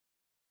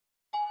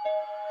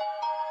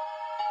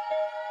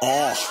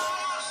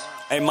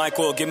Hey,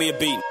 Michael, give me a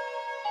beat.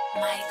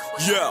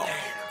 Yo.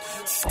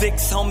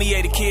 Sticks,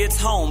 homie, the kids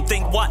home.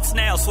 Think what's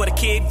now, swear the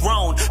kid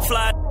grown.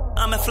 Fly,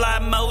 I'm in fly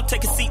mode.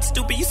 Take a seat,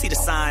 stupid, you see the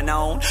sign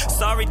on.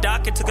 Sorry,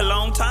 doc, it took a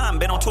long time.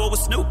 Been on tour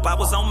with Snoop, I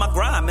was on my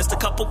grind. Missed a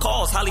couple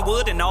calls,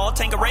 Hollywood and all.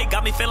 Tanqueray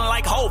got me feeling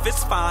like Hove,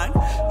 it's fine.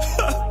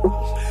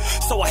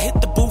 So I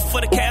hit the booth for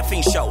the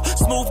Caffeine Show.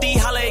 Smooth D,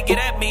 holla, get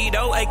at me,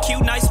 though.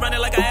 AQ, nice,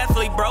 running like an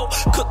athlete, bro.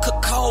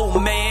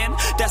 Cold, man.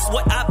 That's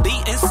what I be,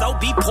 and so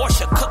be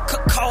Porsche.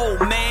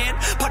 Cold, man.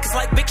 Pockets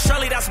like Big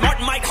Shirley, that's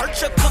Martin Mike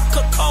hurt you.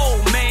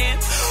 Cold, man.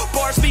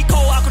 Bars be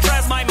cold,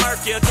 Alcatraz might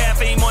murk you.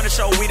 Caffeine Morning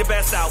Show, we the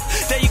best out.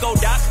 There you go,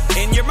 Doc,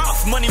 in your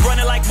mouth. Money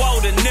running like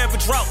water, never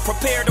drought.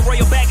 Prepare the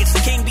royal baggage, the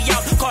king be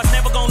out. Cars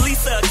never gon'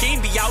 Lisa,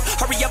 king be out.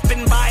 Hurry up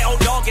and buy, old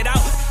dog, get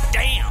out.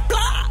 Damn,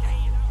 blah.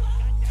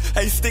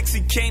 Hey, Sticks,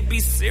 he can't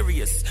be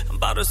serious. I'm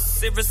about as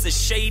serious as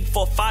Shade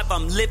 4-5.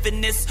 I'm living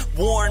this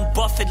Warren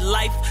Buffett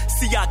life.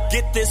 See, I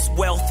get this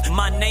wealth.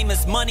 My name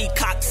is Money,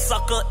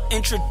 cocksucker.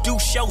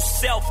 Introduce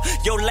yourself.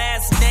 Your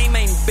last name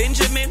ain't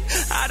Benjamin.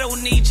 I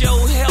don't need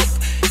your help.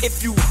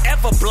 If you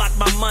ever block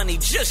my money,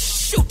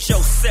 just shoot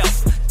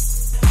yourself.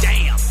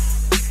 Damn.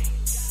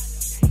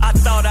 I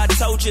thought I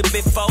told you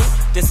before.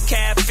 This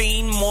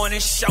Caffeine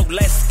Morning Show.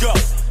 Let's go.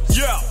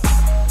 Yo.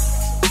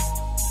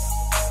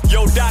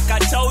 Yo, Doc, I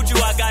told you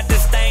I got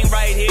this thing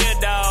right here,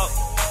 dog.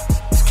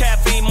 It's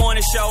Caffeine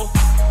Morning Show.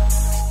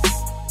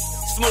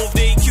 Smooth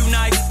D, Q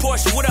Nice,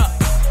 Porsche, what up?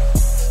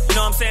 You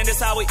know what I'm saying? This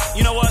how we,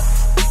 you know what?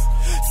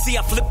 See,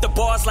 I flip the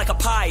bars like a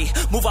pie.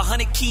 Move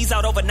 100 keys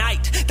out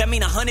overnight. That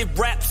mean 100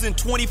 raps in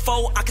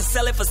 24. I can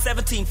sell it for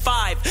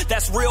 17.5.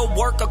 That's real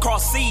work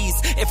across seas.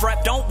 If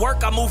rap don't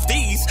work, I move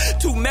these.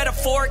 Too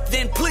metaphoric,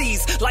 then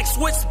please. Like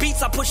Swiss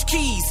beats, I push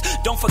keys.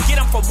 Don't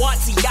forget I'm from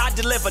Watsy, I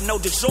deliver. No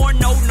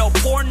DiGiorno, no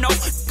porno.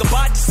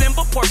 Goodbye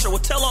December. Porsche will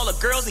tell all the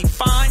girls he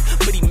fine,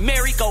 but he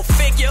married, go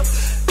figure.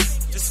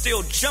 Just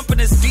still jumping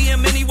his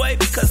DM anyway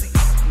because he...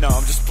 No,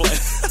 I'm just playing.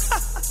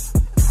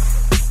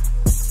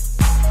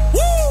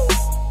 Woo!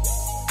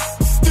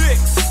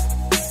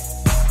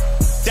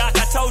 Doc,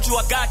 I told you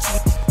I got you.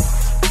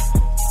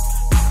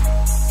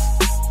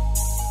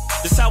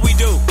 This how we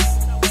do.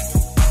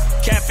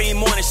 Caffeine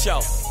Morning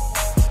Show.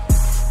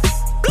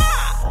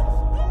 Blah!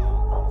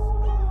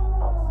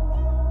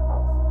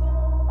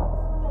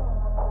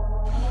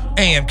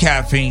 AM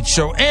Caffeine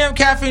Show. AM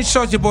Caffeine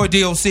Show is your boy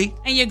DOC.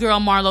 And your girl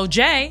Marlo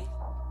J.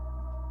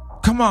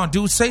 Come on,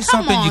 dude. Say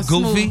something, you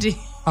goofy.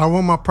 I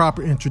want my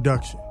proper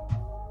introduction.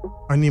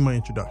 I need my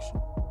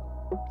introduction.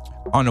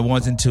 On the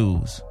ones and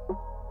twos,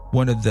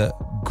 one of the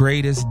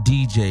greatest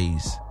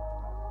DJs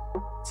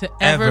to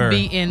ever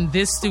be in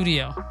this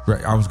studio.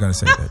 Right, I was going to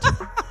say that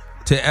too.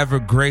 To ever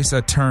grace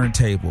a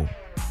turntable,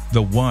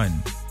 the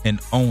one and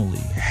only,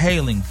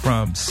 hailing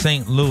from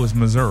St. Louis,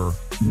 Missouri.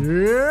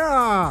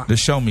 Yeah. The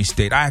Show Me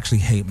State. I actually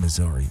hate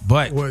Missouri,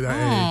 but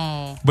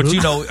but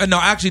you know, no,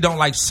 I actually don't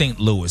like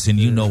St. Louis, and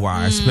you know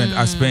why.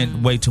 I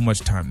spent way too much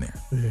time there.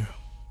 Yeah.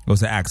 It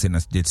was an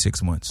accident. I did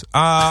 6 months.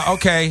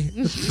 Okay,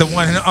 the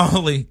one and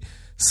only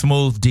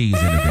Smooth D's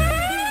in the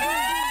band.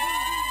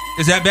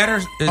 Is that better?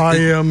 I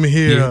am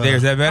here.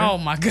 Is that better? Oh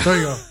my God. There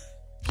you go.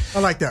 I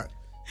like that.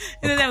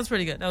 That was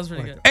pretty good. That was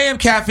pretty good. AM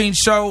Caffeine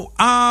Show.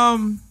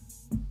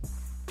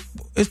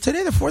 Is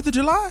today the 4th of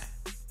July?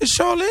 It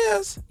sure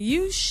is.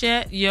 You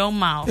shut your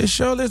mouth. It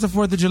sure is the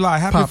 4th of July.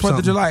 Happy 4th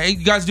of July. Hey,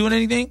 you guys doing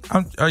anything?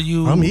 Are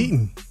you? I'm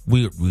eating.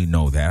 We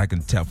know that. I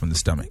can tell from the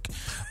stomach.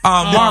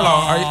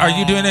 Marlo, are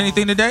you doing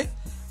anything today?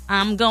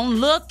 I'm gonna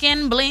look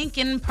and blink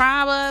and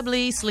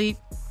probably sleep.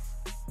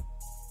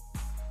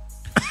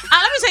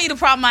 Let me tell you the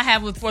problem I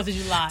have with 4th of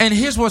July. And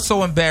here's what's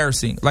so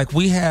embarrassing. Like,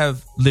 we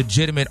have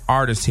legitimate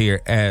artists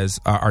here as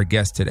our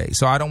guest today.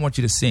 So I don't want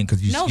you to sing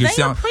because you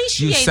sound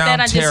appreciate that.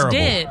 I terrible.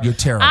 Just did. You're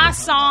terrible. I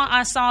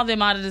saw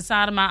them out of the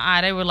side of my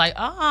eye. They were like,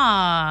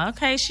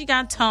 okay, she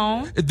got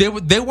tone. They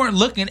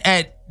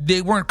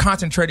weren't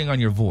concentrating on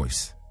your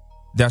voice.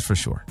 That's for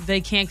sure.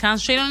 They can't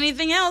concentrate on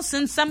anything else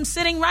since I'm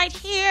sitting right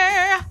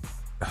here.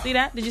 See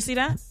that? Did you see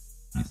that?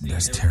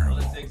 That's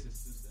terrible.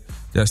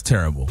 That's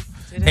terrible.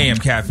 AM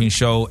Caffeine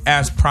Show,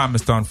 as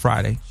promised on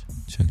Friday.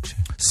 Check.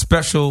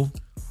 Special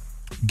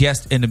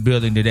guest in the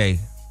building today.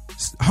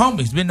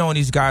 Homie's been knowing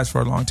these guys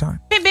for a long time.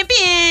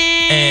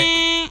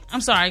 And I'm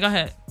sorry, go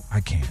ahead.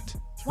 I can't.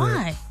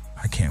 Why?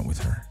 I can't with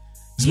her.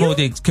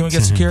 Smoothie, can we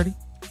get security?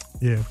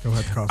 Yeah, go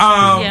ahead. Call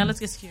yeah,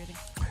 let's get security.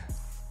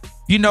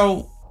 You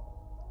know,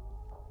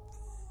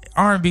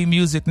 R&B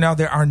music now,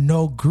 there are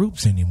no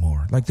groups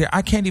anymore. Like,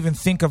 I can't even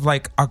think of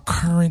like a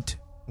current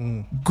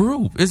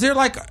group. Is there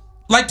like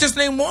just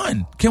name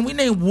one? Can we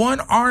name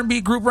one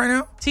R&B group right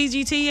now?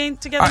 TGT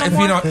ain't together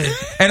no more?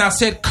 And I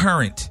said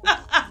current.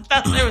 I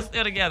thought they were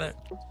still together.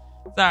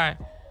 Sorry.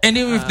 And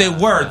even if they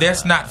were,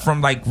 that's not from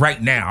like right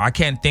now. I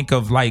can't think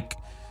of like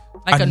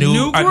a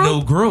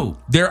new group.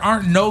 There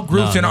aren't no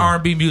groups in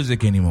R&B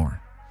music anymore.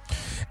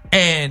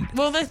 And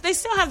well, they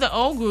still have the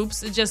old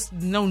groups, it's just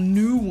no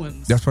new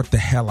ones. That's what the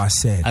hell I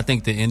said. I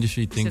think the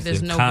industry thinks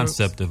the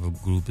concept of a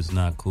group is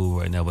not cool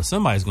right now, but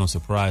somebody's going to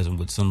surprise them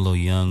with some little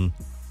young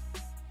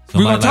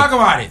We're going to talk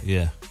about it.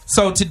 Yeah.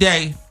 So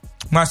today,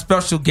 my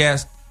special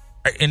guest,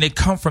 and they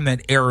come from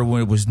that era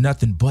when it was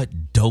nothing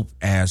but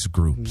dope-ass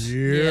groups.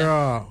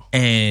 Yeah.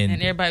 And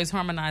everybody was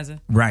harmonizing.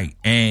 Right.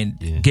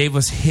 And gave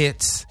us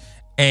hits.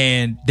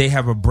 And they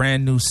have a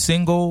brand new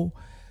single.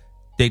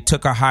 They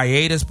took a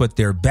hiatus, but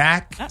they're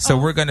back. Uh-oh. So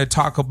we're going to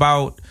talk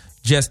about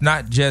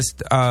not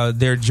just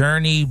their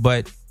journey,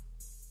 but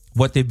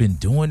what they've been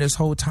doing this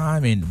whole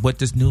time and what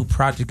this new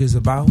project is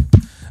about.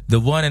 The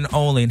one and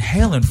only, and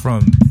hailing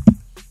from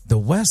the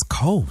West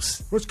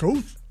Coast. West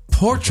Coast?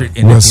 Portrait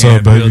in the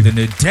damn building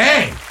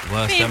today.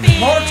 What's up,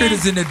 Portrait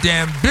is in the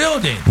damn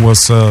building.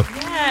 What's up?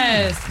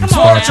 Yes. Come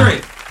on,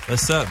 Portrait.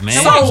 What's up,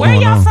 man? So where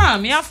y'all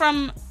from? Y'all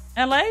from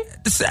LA?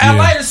 It's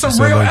LA is some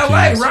real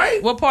LA,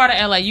 right? What part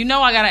of LA? You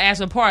know I gotta ask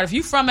what part. If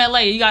you from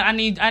LA, I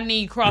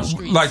need cross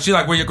streets.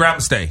 Like where your grandma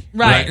stay.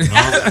 Right.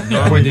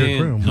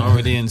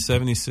 Normandy in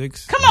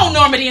 76. Come on,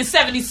 Normandy in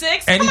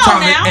 76. Come on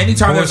now.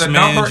 Anytime there's a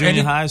number.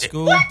 Junior high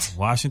school. What?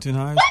 Washington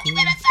High What? School. You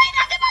didn't say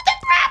nothing about that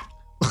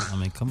crap. I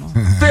mean, come on.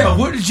 Phil,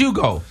 where did you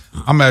go?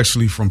 I'm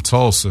actually from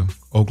Tulsa,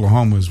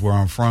 Oklahoma is where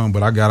I'm from,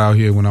 but I got out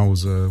here when I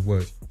was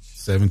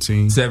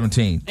 17.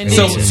 17. And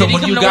so did when you you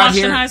come to got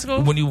Washington here, High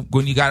School? when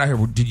you got out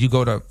here, did you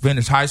go to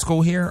finish high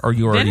school here, or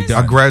you already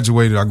done? I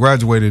graduated.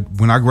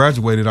 When I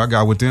graduated, I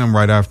got with them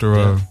right after.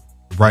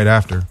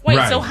 Wait,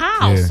 Right. so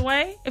how, Yeah.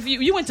 Sway? If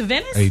you went to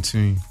Venice?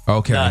 18.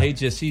 Okay. No,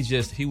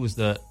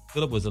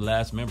 Philip was the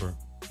last member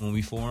when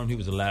we formed. He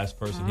was the last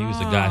person. He was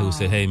the guy who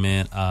said, "Hey,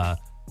 man,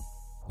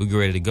 we get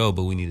ready to go,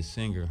 but we need a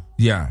singer."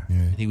 Yeah.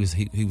 He was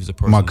a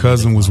person. My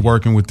cousin was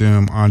working with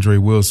them, Andre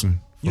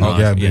Wilson. From the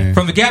Gap Band.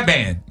 From the Gap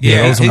Band.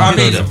 Yeah, those are my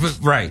cousins.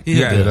 Right.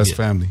 Yeah, that's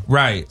family.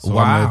 Right. So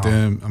wow. I met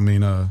them. I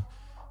mean,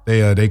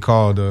 they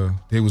called.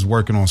 They was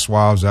working on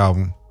Suave's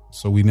album,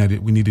 so we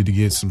needed to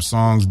get some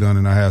songs done,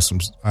 and I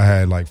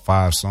had like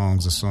 5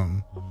 songs or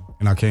something,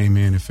 and I came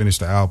in and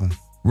finished the album.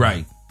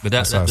 Right. But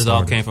that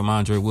all came from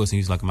Andre Wilson.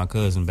 He's like my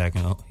cousin back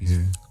in.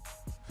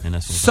 And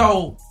that's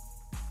so.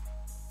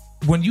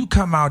 When you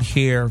come out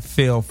here,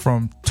 Phil,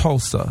 from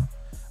Tulsa,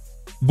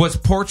 was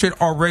Portrait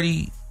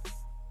already?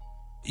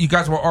 You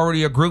guys were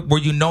already a group. Were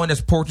you known as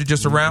Portrait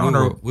just around,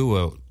 we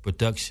were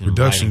production.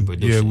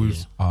 Yeah, we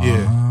was.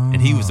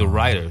 And he was the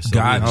writer. So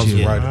I was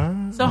a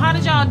writer. So how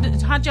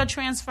did y'all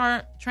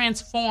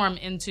transform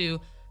into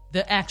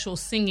the actual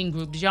singing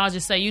group? Did y'all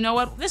just say, you know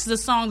what, this is a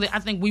song that I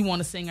think we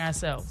want to sing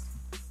ourselves?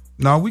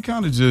 No, we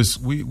kind of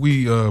just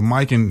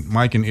Mike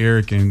and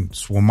Eric and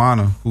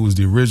Swamana, who was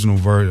the original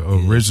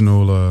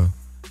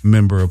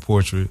member of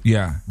Portrait.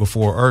 Yeah.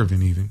 Before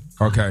Irvin even.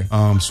 Okay.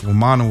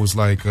 Swamana was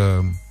like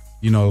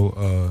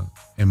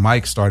and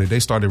Mike started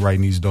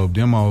writing these dope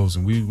demos,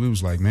 and we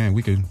was like, man,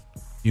 we could,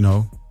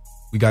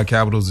 we got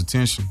Capitol's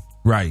attention.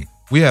 Right.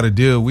 We had a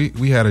deal.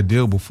 We had a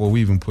deal before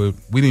we didn't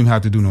even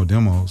have to do no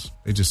demos.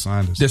 They just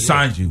signed us. They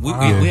signed you. We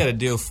had a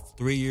deal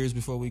 3 years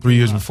before we. 3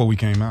 years before we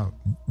came out.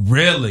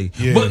 Really?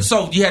 Yeah. But,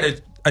 so you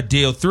had a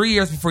deal 3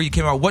 years before you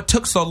came out. What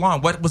took so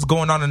long? What was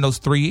going on in those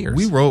 3 years?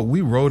 We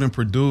wrote and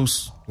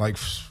produced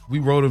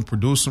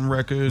some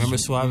records. Remember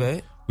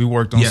Suave? We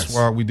worked on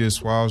Suave. We did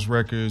Suave's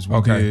records.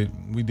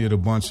 We did a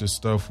bunch of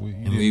stuff. We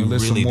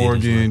Melissa really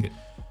Morgan.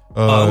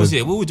 What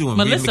we doing?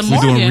 Melissa remixes.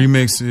 Morgan. We doing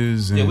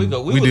remixes. And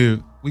yeah,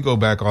 we go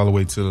back all the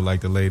way to like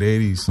the late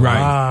 80s. Right.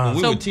 Wow.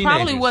 So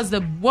probably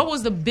what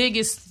was the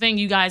biggest thing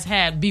you guys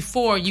had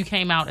before you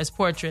came out as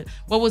Portrait?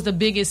 What was the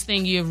biggest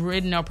thing you've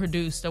written or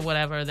produced or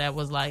whatever that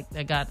was like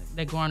that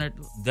garnered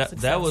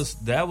success?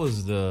 That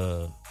was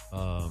the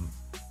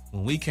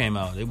when we came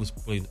out, it was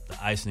really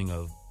the icing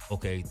of,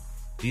 okay,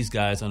 these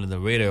guys under the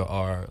radar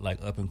are like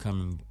up and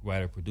coming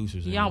writer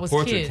producers. And y'all when was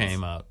Portrait kids.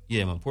 came out.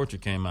 Yeah, when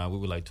Portrait came out, we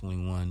were like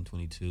 21,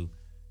 22.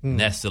 And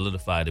that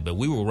solidified it. But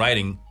we were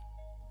writing.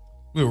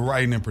 We were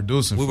writing and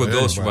producing. We were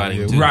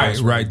ghostwriting too.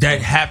 Right.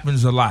 That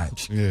happens a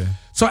lot. Yeah.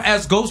 So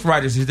as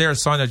ghostwriters, is there a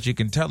song that you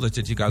can tell us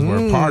that you guys were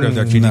a part of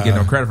that you didn't get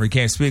no credit for? You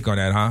can't speak on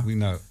that, huh? We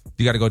know.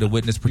 You got to go to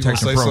witness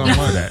protection say program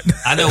something for like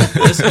that. I know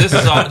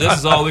this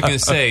is all we can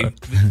say.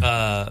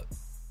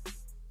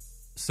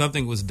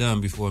 Something was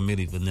done before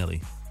Milli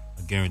Vanilli.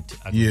 I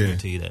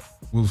guarantee you that.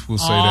 We'll say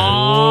that.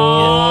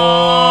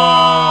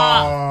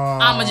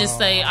 I'm gonna just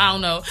say I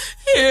don't know.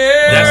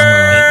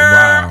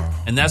 Wow.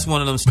 And that's one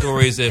of them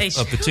stories. If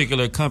a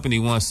particular company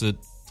wants to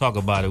talk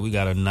about it, we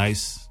got a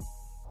nice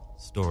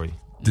story.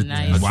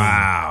 Nice.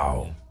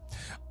 Wow.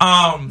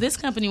 This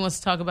company wants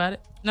to talk about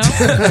it. No.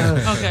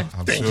 Okay.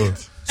 I'm sure.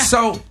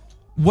 So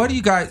what do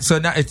you guys? So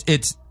now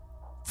it's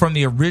from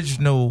the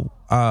original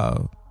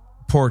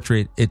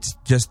Portrait. It's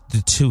just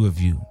the two of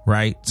you,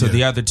 right? So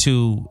the other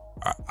two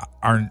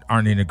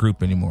aren't in a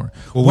group anymore.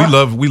 Well,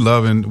 we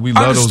love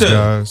those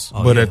guys,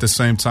 but at the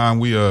same time,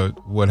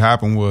 what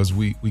happened was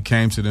we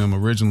came to them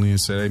originally and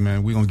said, "Hey,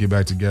 man, we're gonna get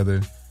back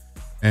together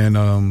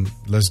and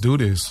let's do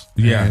this."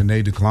 Yeah, and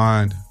they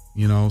declined.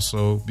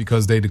 So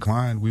because they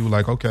declined, we were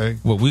like, "Okay,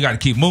 well, we got to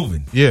keep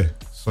moving." Yeah.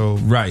 So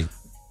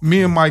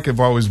me and Mike have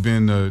always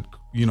been on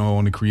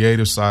the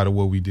creative side of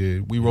what we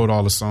did. We wrote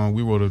all the songs.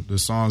 We wrote the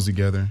songs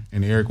together,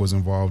 and Eric was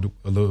involved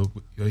a little.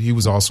 He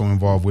was also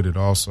involved with it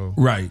also.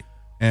 Right.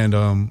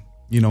 And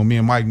me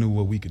and Mike knew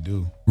what we could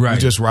do. Right. We're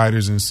just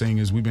writers and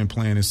singers. We've been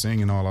playing and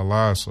singing all our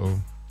lives, so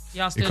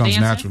y'all still it comes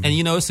dancing? naturally.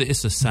 And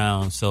it's a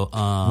sound.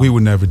 So we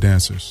were never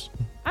dancers.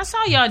 I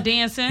saw y'all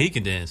dancing. he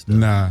can dance. Though.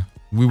 Nah,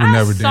 we were I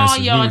never saw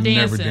dancers. y'all we were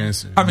never dancing.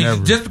 dancers. I mean,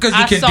 never. just because you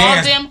I can saw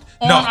dance, them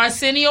on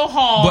Arsenio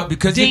Hall. but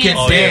because you can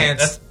dancing.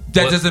 dance,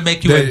 that doesn't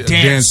make you a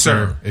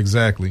dancer.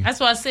 Exactly. That's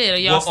what I said. Are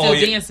y'all still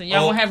dancing?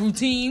 Y'all gonna have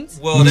routines?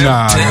 Well,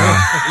 nah.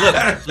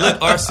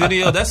 look,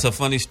 Arsenio. That's a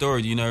funny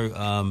story.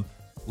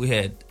 We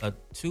had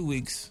 2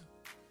 weeks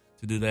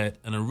to do that,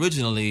 and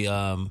originally,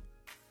 our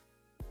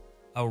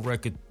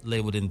record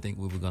label didn't think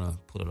we were gonna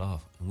pull it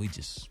off, and we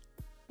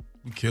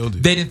killed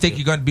it. They didn't think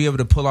you're going to be able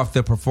to pull off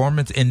the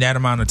performance in that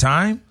amount of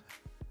time?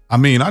 I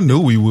mean, I knew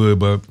we would,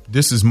 but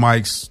this is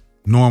Mike's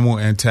normal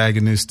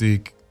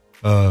antagonistic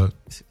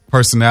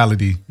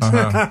personality,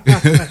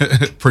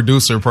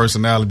 producer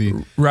personality.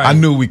 Right. I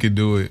knew we could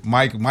do it.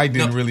 Mike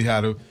didn't really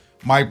have to.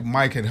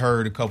 Mike had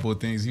heard a couple of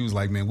things. He was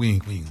like, "Man, we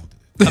ain't gonna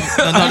do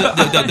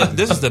that." No,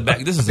 this is the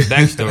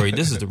backstory.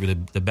 This is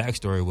the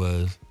backstory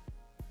was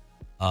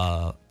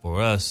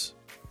for us.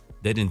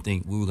 They didn't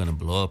think we were gonna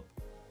blow up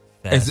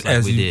fast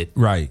like we did.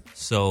 Right.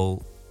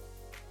 So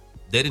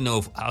they didn't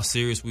know how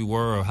serious we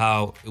were or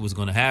how it was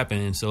going to happen.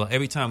 And so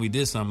every time we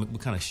did something, we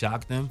kind of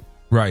shocked them.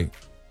 Right.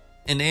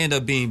 And they ended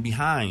up being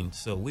behind.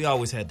 So we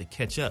always had to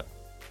catch up.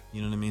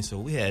 You know what I mean? So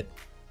we had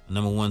a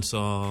number one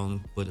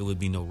song, but it would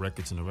be no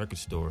records in the record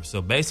store.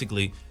 So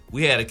basically,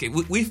 we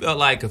felt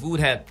like if we would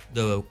have had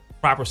the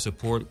proper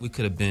support, we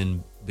could have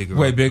been bigger.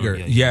 Way bigger.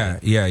 Yeah.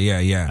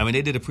 I mean,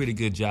 they did a pretty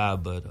good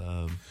job, but...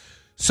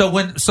 So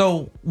when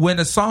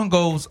the song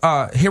goes,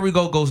 Here We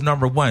Go goes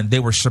number one, they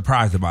were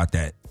surprised about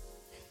that.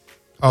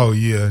 Oh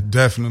yeah,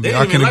 definitely. They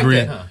I didn't can even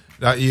agree. like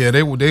that, yeah,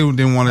 they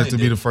didn't want it to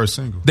be the first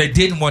single. They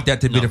didn't want that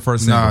to be the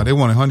first single. Nah, they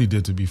wanted Honey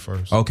Dip to be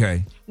first.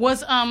 Okay.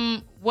 Was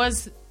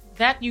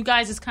that you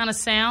guys' kind of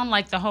sound,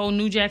 like the whole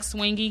New Jack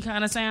Swingy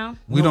kind of sound?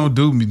 We don't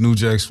do New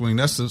Jack Swing.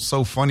 That's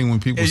so funny when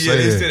people say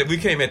they that. said we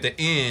came at the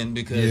end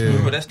because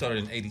remember that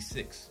started in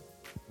 '86.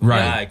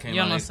 Right. You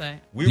don't say.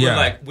 We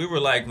were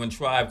like when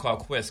Tribe Called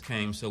Quest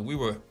came, so we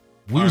was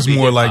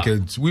more like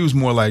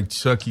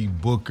Chucky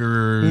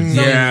Booker, So you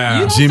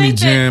don't Jimmy think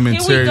Jam, that and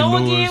Here Terry We Go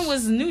Lewis. Again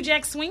was New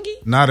Jack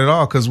Swingy? Not at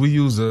all, because we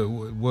used it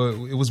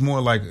was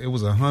more like it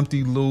was a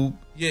Humpty loop.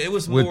 Yeah, it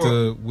was with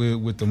more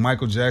with the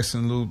Michael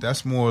Jackson loop.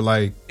 That's more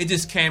like it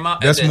just came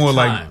out. That's at that more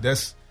time. like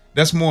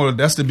that's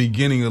the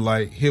beginning of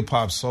like hip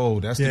hop soul.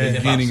 That's the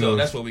beginning of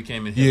that's what we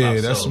came in. Hip-hop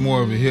soul. That's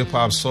more of a hip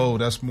hop soul.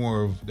 That's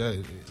more of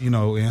that.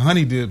 And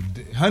Honey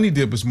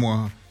Dip is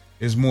more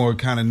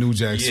kind of New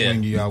Jack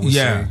Swingy. I would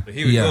say. But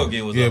Here We Go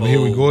Again was but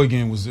Here We Go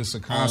Again was just a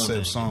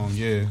concept song.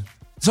 Yeah.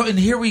 So in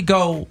Here We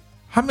Go,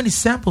 how many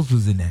samples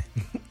was in that?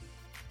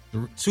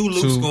 Two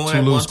loops going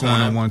at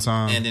one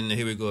time, and then the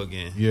Here We Go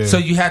Again. Yeah. So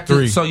you had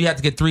to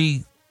get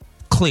three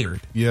cleared.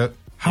 Yep.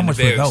 How much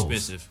were those?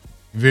 Expensive.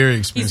 Very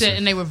expensive. He said,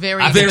 and they were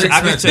very expensive.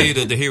 expensive. I can tell you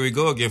that the Here We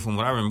Go Again, from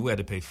what I remember, we had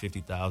to pay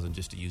 $50,000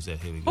 just to use that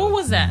Here We Go. Who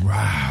was that?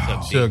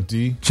 Wow. Chuck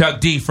D.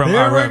 Chuck D from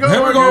Here We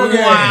Go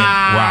Again.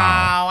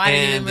 Wow. I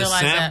didn't even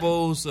realize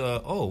samples, we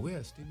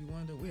had Stevie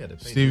Wonder. We had to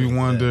pay Stevie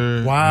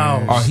Wonder.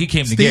 Wow. Yeah. Oh, he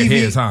came to get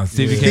his, huh?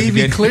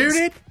 Stevie cleared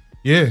it?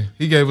 Yeah,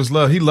 he gave us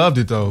love. He loved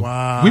it though.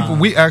 Wow.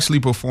 We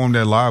actually performed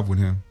that live with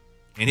him.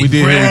 And we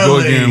did Here We Go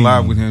Again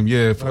live with him.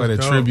 Yeah, for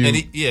that tribute. And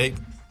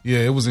yeah,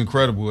 it was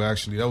incredible.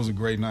 Actually, that was a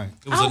great night.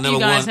 I hope you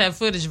guys have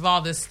footage of all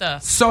this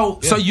stuff.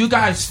 So you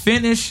guys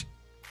finish.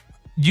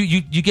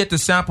 You get the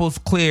samples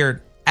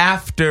cleared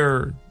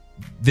after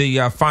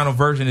the final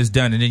version is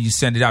done, and then you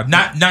send it out.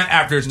 Not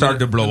after it started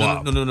to blow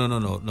up. No.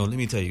 Let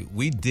me tell you,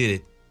 we did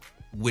it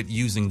with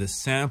using the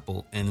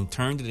sample and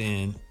turned it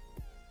in.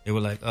 They were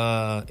like,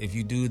 if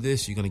you do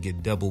this, you're gonna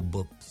get double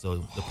booked. So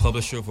the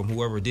publisher from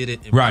whoever did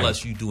it, and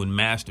plus you doing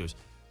masters.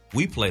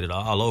 We played it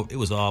all over. It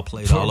was all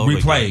played all over.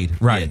 Replayed, again.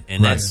 right? Yeah,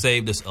 and that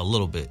saved us a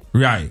little bit.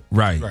 Right.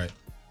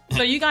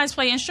 So you guys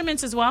play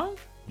instruments as well?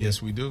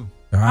 Yes, we do.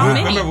 How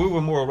many? Remember, we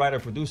were more a writer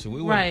producer.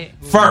 We were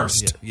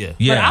first. Yeah.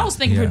 But I was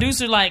thinking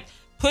producer like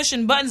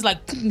pushing buttons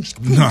like.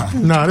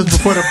 No,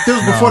 this was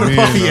before the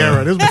Puffy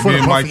era. This was before the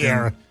Puffy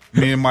era.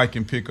 Me and Mike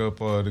can pick up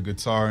the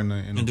guitar and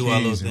the do keys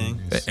our little thing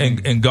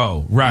and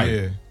go right.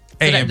 Yeah.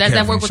 So does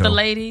that work with the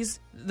ladies?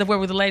 The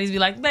work with the ladies be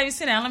like, baby,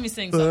 sit down, let me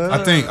sing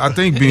something. I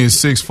think being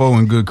 6'4"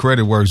 and good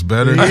credit works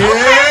better. Okay,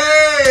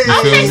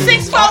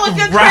 6'4" with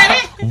good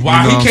credit.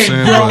 Wow,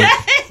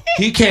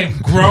 he came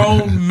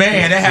grown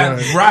man. That had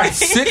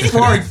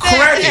 6'4" and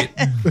credit.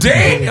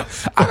 Damn,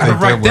 I gotta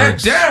write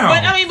that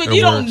down. But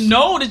you don't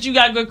know that you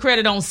got good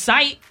credit on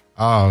site.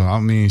 Oh, I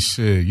mean,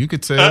 shit. You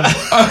could tell.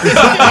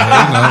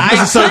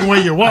 There's a certain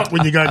way you walk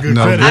when you got good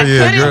credit. I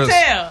couldn't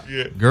tell.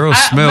 Girls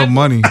smell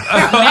money. Maybe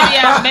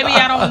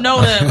I don't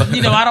know the.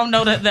 You don't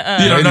know the. You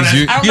don't know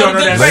that. You don't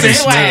know that scent.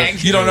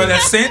 Swag. You don't know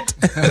that scent.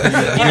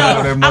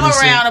 I'm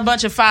around a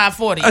bunch of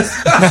 540s.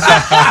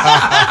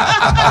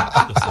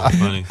 That's so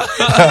funny.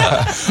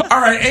 All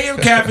right, AM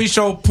Caffeine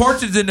Show.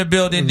 Portraits in the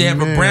building. They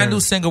have a brand new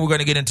single we're going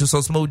to get into.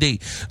 So Smooth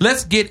D,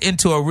 let's get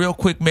into a real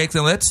quick mix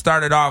and let's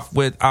start it off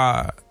with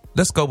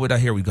Let's go with that.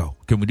 Here we go.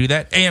 Can we do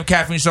that? AM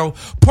Caffeine Show.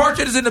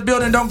 Portrait is in the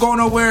building. Don't go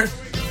nowhere.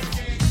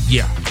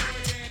 Yeah.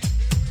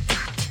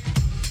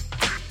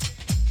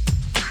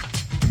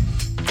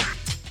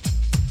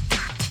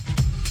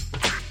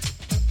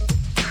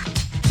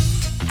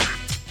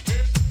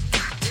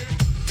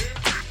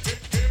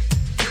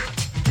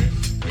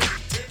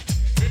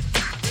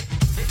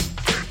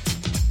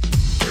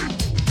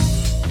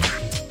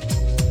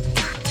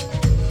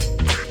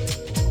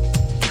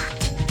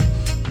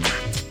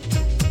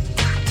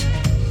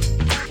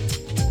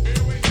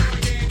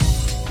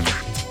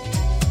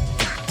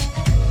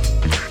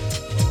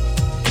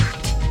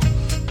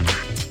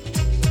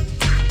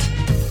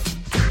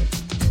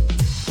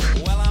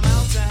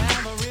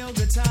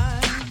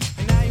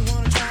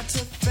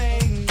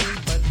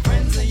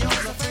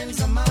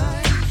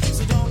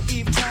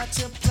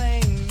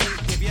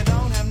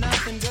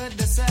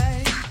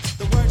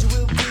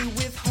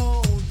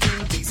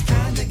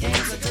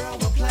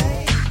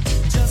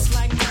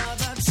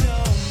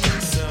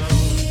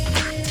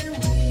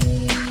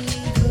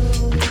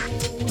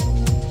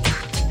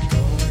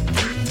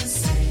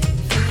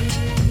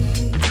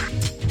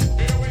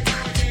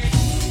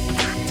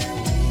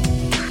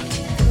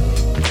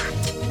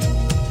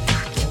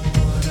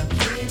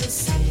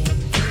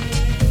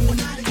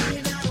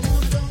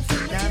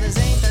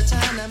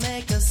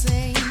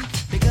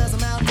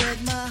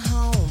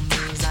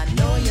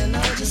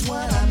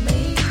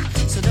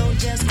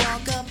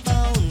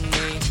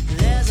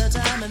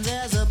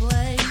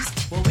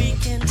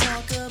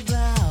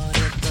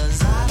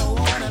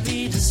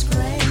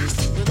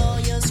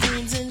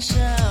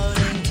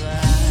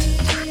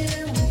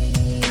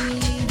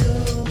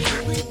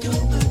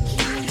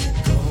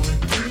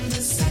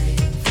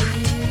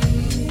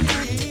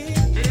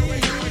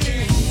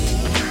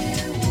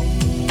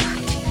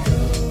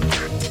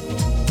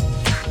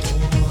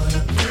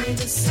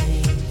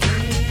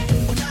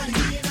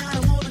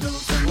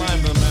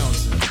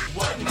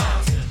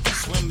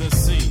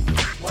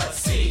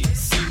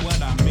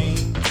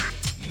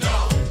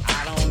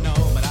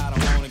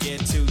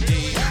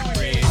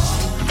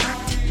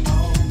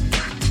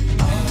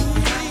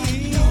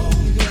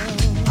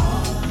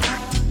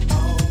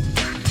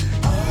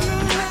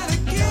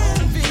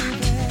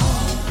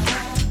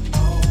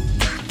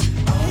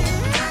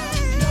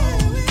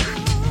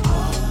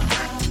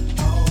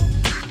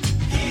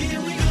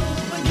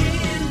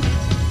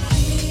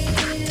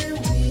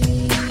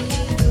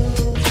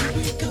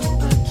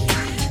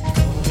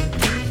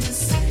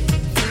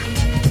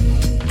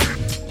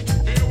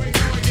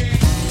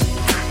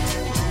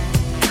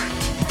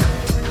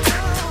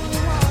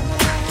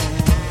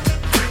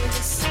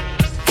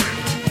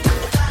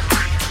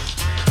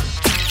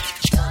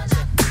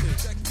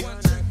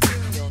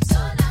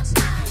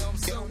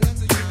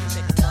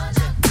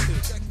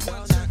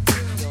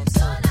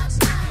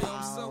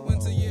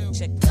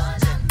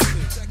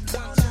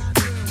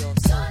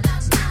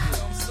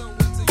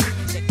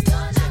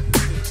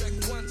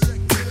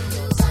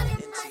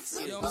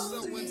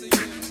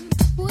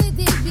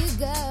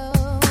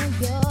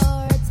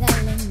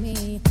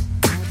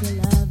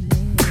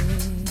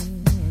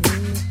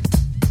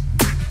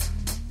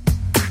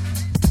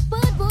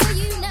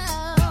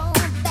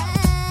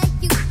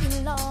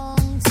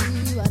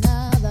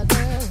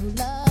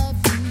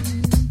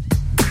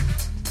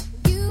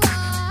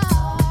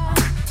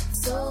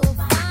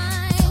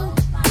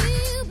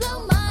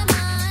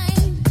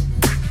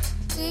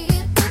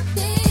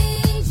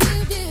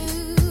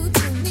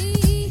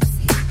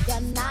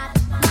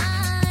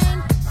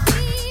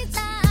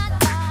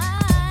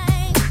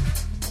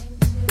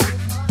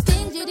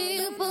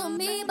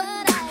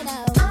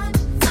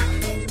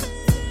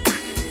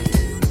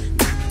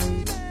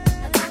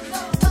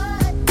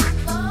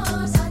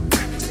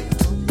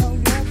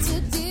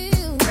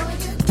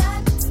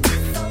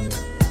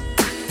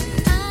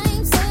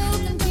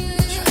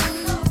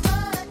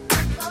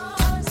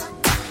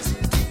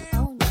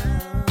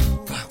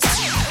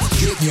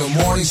 Your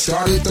morning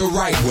started the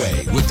right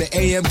way with the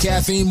AM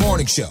Caffeine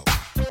Morning Show.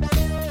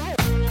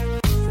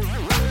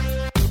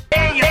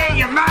 In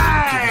your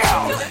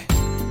mouth!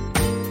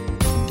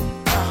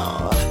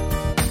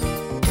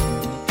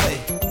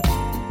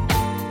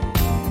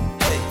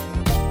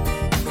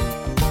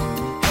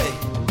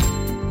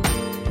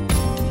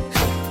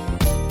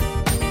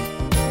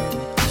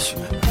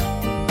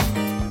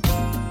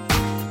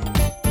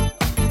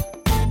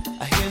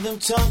 I hear them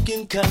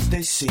talking 'cause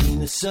they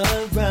seen us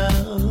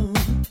around.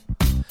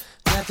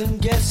 Got them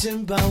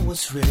guessing about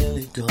what's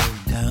really going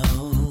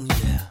down,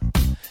 yeah.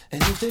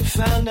 And if they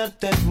found out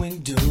that we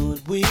do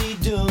what we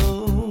do,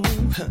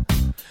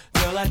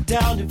 girl, I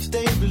doubt if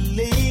they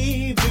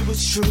believe it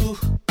was true,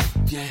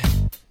 yeah.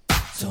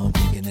 So I'm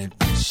thinking that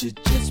we should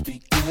just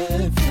be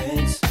good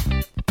friends.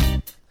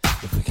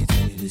 If we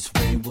continue this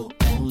way, we'll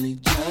only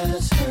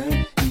just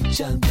hurt each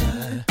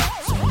other.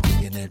 So I'm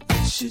thinking that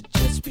we should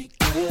just be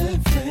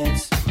good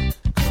friends.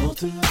 Go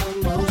through the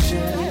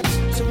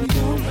motions so we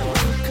don't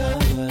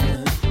recover.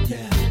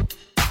 Yeah,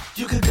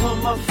 you can call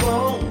my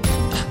phone,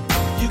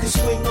 you can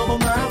swing over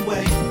my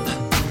way.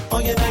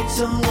 all your nights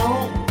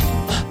alone.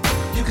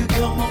 You could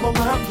come over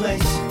my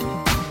place.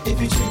 If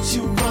you treat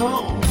you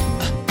wrong,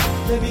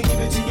 let me give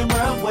it to you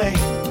my way.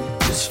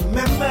 Just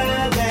remember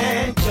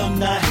that you're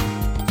not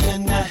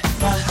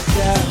my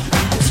girl.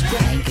 Just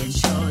taking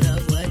short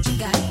of what you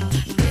got.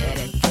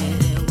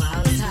 Dedicated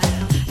while it's hot.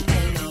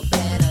 Ain't no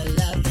better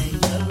love than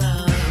your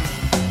own.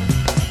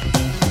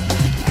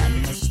 I'm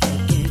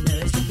mistaken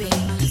urge to be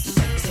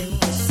something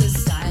with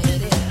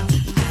society.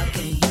 How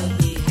can you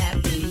be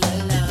happy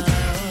alone?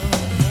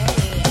 Hey,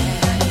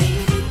 I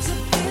need to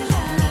feel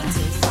love.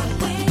 I'm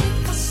waiting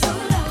for so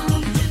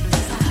long.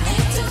 'Cause I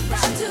ain't too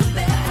proud to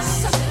beg for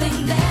something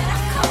that I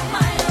call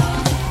my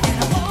own. And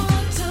I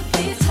want to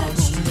be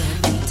touched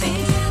and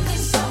feel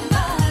this so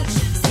much.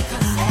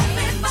 Because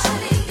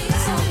everybody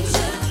needs some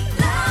good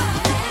love.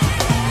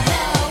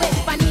 Now,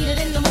 if I need it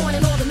in the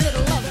morning or the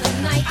middle of the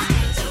night, I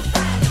ain't too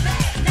proud to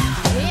beg, no.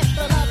 If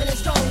the loving is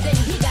strong, then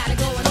he got it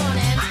going on,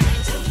 and I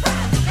ain't too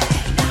proud to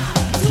beg, no.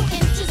 2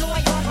 inches or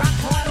your rock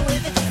hard, or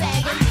if it's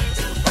sagging, I ain't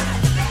too proud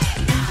to beg,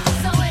 no.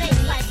 So it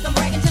ain't like I'm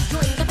bragging, just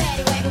doing the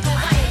paddy wagon, 'cause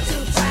I ain't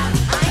too proud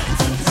to beg.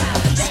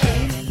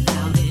 Screaming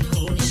loud in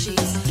holy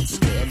sheets,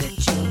 scared that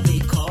you'll be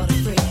caught a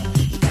freak.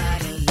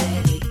 Gotta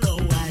let it go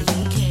while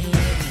you can.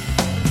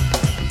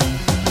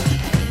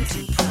 I ain't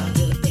too proud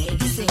to beg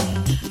you, see,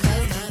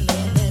 'cause my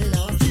man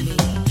belongs to me,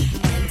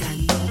 and I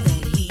know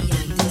that he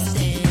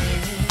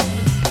understands.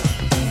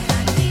 And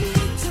I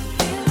need to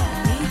feel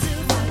love.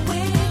 I'm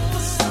waiting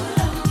for so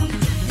long.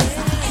 'Cause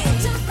I ain't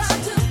too proud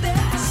to beg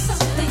for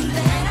something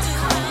that I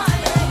call my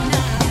own.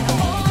 I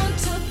want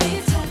to be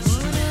touched,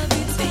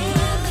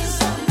 feel this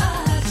so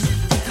much.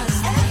 Because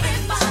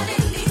everybody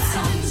needs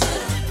some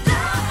good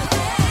love.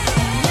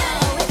 Now,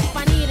 if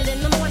I need it in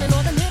the morning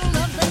or the middle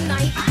of the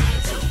night, I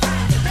ain't too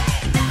proud to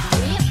beg, no.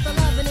 If the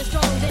loving is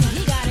strong, then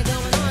he got it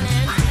going on,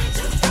 and I ain't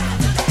too proud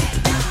to beg,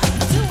 no.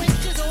 2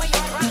 inches or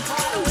your rock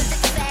hard, or if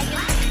it's sagging,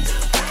 I ain't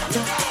too proud to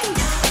beg,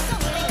 no. So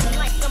it ain't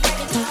like I'm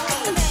bragging, just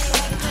doing the paddy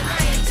wagon, 'cause I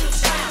ain't too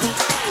proud to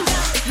beg, no.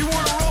 You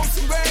wanna roll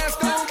some grass,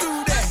 don't do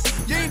that.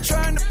 You ain't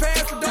trying to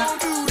pass, but don't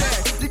do that.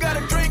 You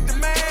gotta drink the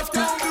mask,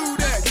 don't do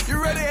that. You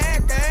ready to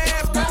act the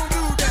ass, don't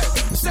do that.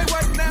 Say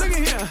what now? Look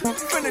at here,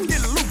 finna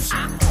get loose,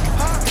 huh?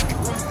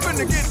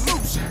 Finna get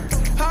loose,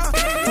 huh?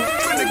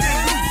 Finna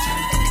get loose,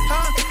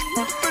 huh?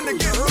 Finna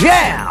get loose.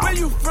 Yeah. Where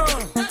you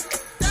from?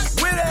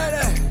 Where that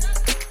at?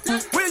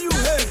 Where you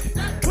headed?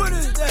 What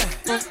is that?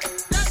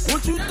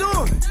 What you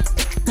doing?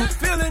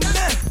 Feeling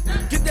that?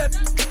 Get that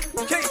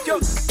cake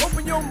up,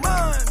 open your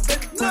mind,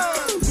 get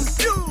none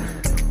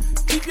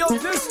confused. Keep your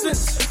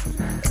distance,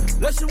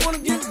 unless you wanna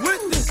get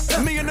with this.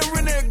 Me and the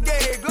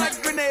renegade,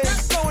 like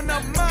grenades, blowing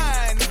up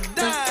mine,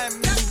 dime,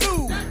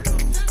 blue.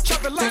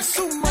 Chop it like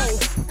sumo,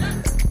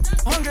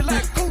 hungry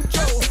like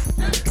Cujo,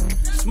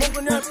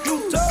 smoking that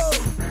Pluto.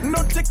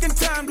 No ticking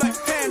time like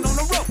hand on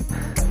the rope.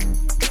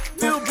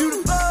 Feel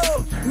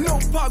beautiful, no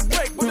park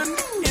break with a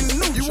in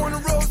new. You wanna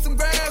roll some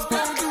grass,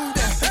 don't do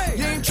that. Hey,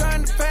 you ain't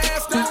trying to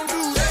pass, don't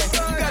do that.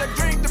 You gotta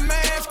drink the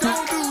mask,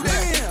 don't do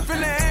that.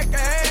 Finna act a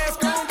ass,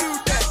 don't do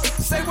that.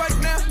 Say what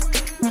now?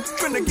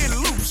 Finna get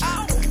loose,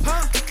 huh?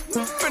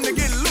 Finna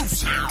get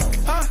loose,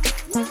 huh?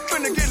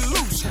 Finna get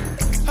loose,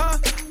 huh?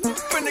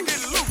 Finna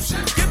get loose.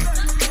 Get that.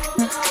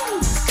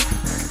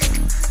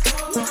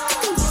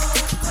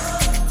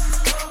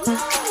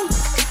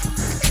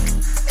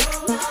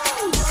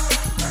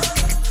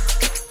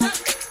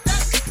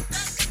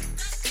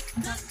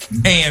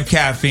 AM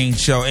Caffeine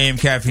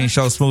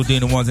Show, Smooth D,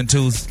 the ones and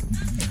twos.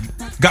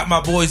 Got my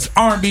boys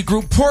R&B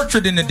group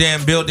Portrait in the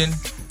damn building.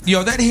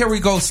 Yo, that Here We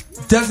Go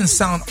doesn't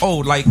sound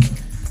old. Like,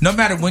 no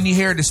matter when you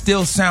hear it, it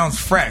still sounds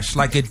fresh.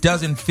 Like, it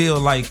doesn't feel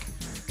like,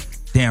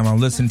 damn, I'm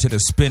listening to the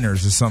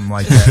Spinners or something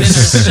like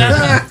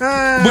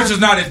that. Which is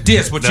not a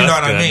diss, but you know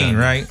what I mean,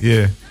 right?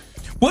 Yeah.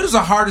 What is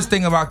the hardest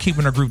thing about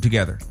keeping a group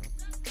together?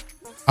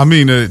 I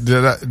mean,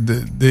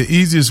 the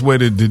easiest way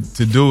to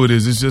do it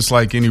is it's just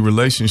like any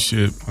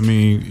relationship. I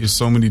mean, it's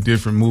so many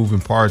different moving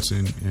parts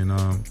and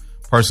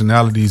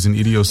personalities and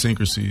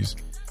idiosyncrasies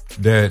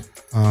that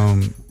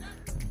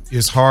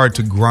it's hard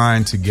to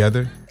grind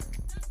together.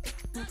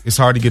 It's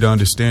hard to get an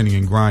understanding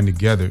and grind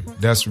together.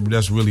 That's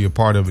really a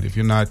part of it. If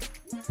you're not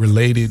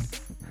related,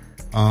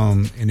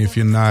 and if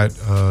you're not,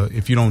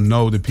 if you don't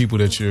know the people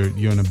that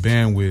you're in a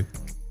band with,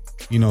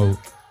 you know,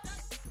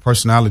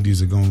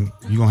 personalities you're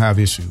gonna have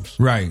issues,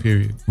 right?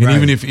 Period. And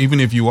right. even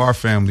if you are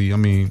family, I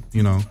mean,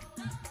 you know,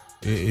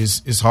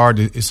 it's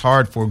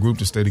hard for a group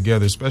to stay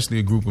together, especially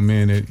a group of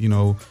men that, you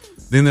know.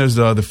 Then there's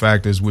the other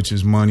factors, which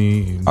is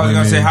money. And I was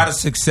gonna say, how does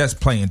success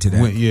play into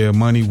that? Yeah,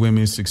 money,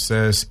 women,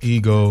 success,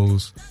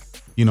 egos.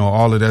 You know,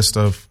 all of that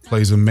stuff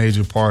plays a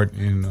major part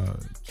in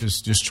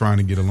just trying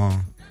to get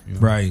along. You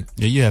know? Right.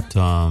 Yeah, you have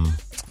to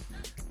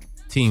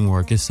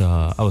teamwork. It's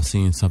I was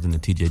seeing something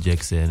that TJ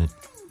Jack said.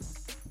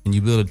 And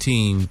you build a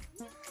team,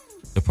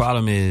 the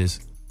problem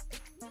is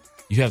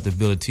you have to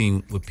build a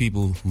team with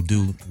people who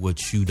do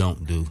what you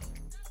don't do.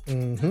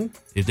 Mm-hmm.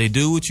 If they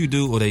do what you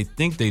do or they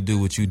think they do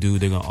what you do,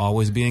 they're going to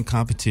always be in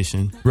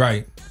competition.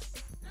 Right.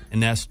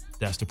 And that's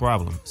That's the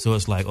problem. So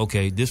it's like,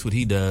 okay, this what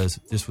he does,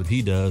 this what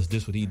he does,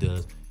 this what he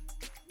does.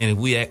 And if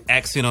we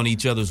accent on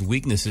each other's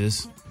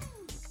weaknesses,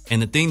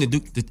 and the thing to do,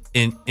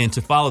 and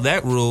to follow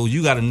that rule,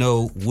 you got to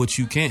know what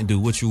you can't do,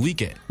 what you're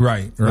weak at.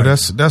 Right. Well,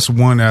 that's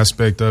one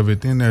aspect of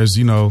it. Then there's,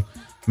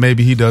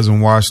 maybe he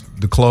doesn't wash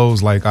the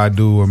clothes like I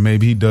do, or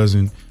maybe he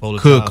doesn't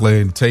cook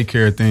and take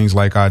care of things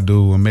like I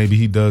do, or maybe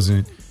he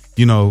doesn't,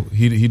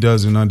 he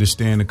doesn't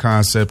understand the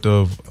concept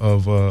of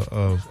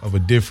a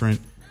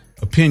different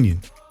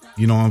opinion.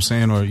 You know what I'm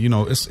saying? Or,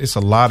 it's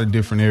a lot of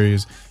different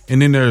areas.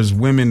 And then there's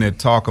women that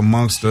talk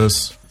amongst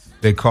us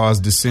that cause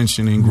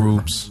dissension in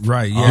groups.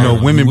 Right.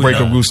 Yeah. Women break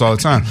up groups all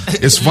the time.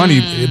 It's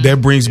funny. That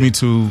brings me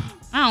to.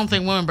 I don't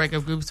think women break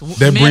up groups.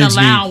 Men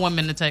allow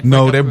women to take.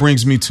 No, that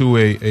brings me to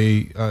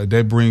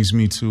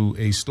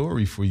a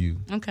story for you.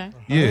 Okay.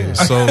 Yeah.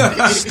 So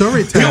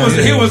story time.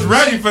 He was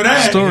ready for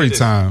that. Story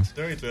time.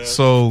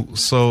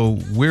 So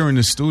we're in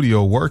the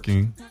studio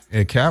working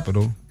at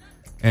Capitol,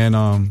 and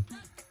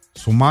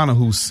Swamana,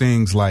 who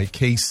sings like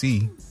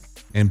KC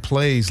and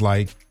plays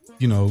like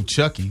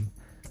Chucky.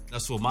 Now,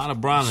 Swamana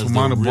Brown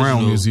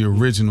is the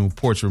original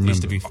Portrait member.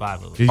 Used to be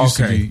 5 of it. It used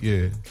to be,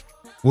 yeah.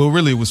 Well,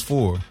 really, it was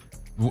 4.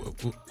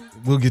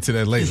 We'll get to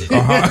that later.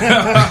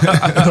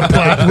 The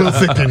plot will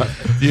thicken.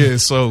 Yeah,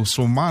 so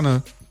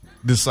Swamana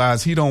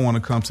decides he don't want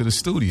to come to the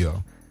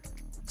studio.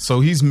 So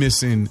he's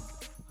missing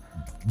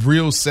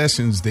real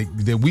sessions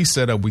that we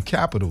set up with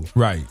Capitol.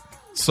 Right.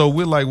 So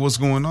we're like, what's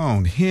going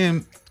on?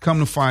 Come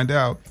to find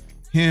out,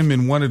 him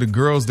and one of the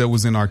girls that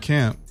was in our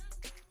camp,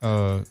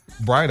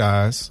 Bright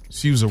Eyes,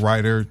 she was a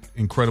writer,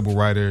 incredible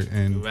writer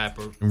and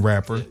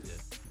rapper. Yeah.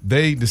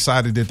 They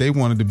decided that they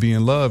wanted to be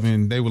in love,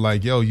 and they were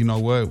like, "Yo, you know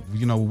what?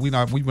 We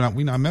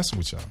not messing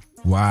with y'all."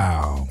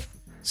 Wow.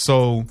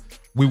 So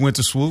we went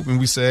to Swoop and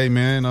we said, "Hey,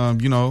 man,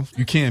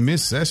 you can't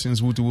miss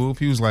sessions." Whoop de whoop.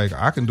 He was like,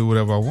 "I can do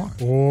whatever I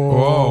want."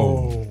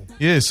 Whoa.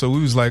 Yeah. So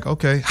we was like,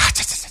 "Okay."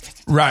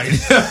 Right. He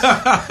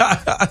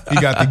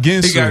got the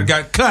Ginsu. He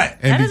got cut.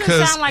 And that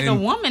doesn't sound like a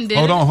woman did.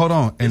 Hold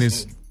on. And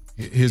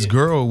his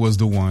girl was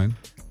the one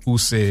who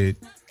said,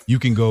 you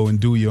can go and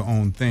do your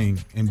own thing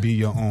and be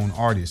your own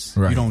artist.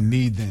 Right. You don't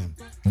need them.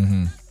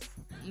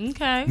 Mm-hmm.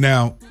 Okay.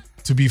 Now,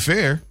 to be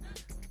fair,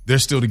 they're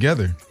still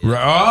together.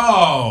 Right.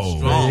 Oh,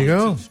 strong. There you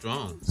go.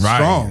 Strong.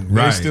 Right.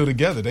 They're still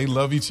together. They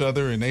love each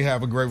other and they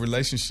have a great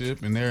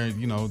relationship, and they're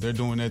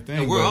doing their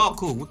thing. And we're all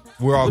cool.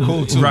 We're all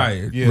cool too.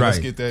 Right. Yeah. Right. Let's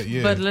get that.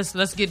 Yeah. But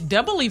let's get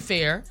doubly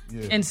fair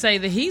and say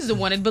that he's the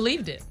one that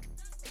believed it.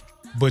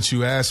 But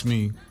you asked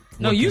me.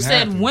 No, you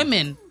said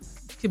women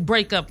could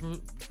break up.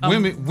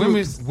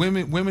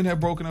 Women have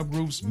broken up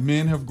groups.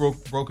 Men have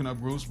broken up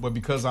groups. But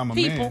because I'm a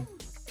man,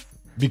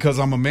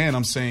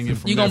 I'm saying it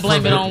from you gonna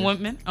blame it on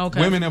women?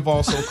 Okay. Women have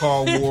also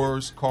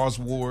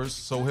caused wars.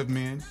 So have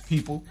men.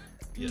 People,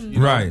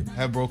 right,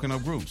 have broken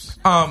up groups.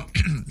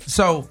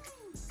 So,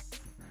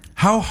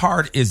 how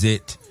hard is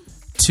it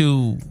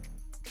to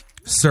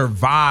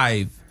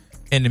survive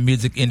in the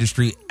music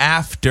industry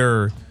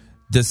after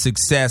the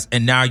success,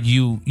 and now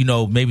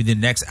maybe the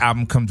next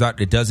album comes out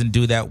that doesn't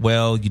do that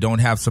well, you don't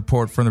have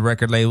support from the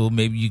record label,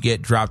 maybe you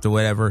get dropped or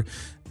whatever.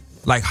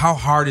 Like, how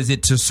hard is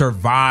it to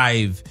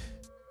survive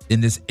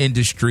in this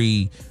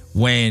industry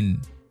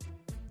when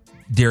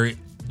the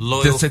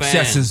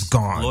success is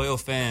gone? Loyal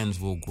fans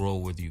will grow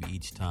with you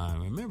each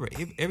time. Remember,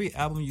 every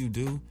album you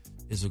do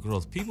is a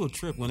growth. People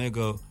trip when they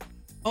go,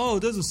 oh,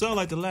 it doesn't sound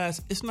like the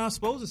last. It's not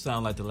supposed to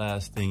sound like the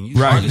last thing. You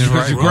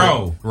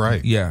grow.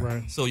 Right. Yeah.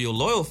 Right. So your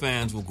loyal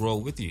fans will grow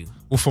with you.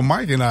 Well, for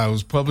Mike and I, it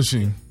was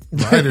publishing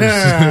writers.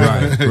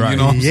 Right. You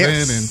know what I'm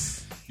saying? And,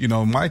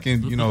 Mike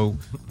and,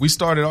 we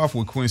started off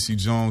with Quincy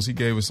Jones. He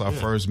gave us our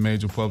first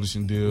major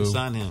publishing deal. We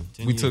signed him.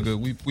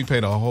 We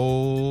paid a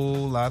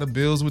whole lot of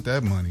bills with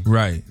that money.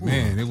 Right.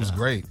 Man, it was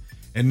great.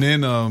 And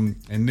then,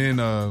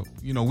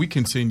 we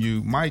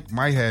continued.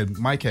 Mike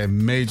had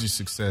major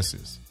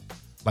successes,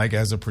 like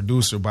as a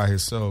producer by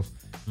himself.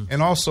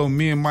 And also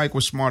me and Mike were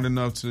smart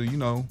enough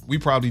to, we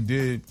probably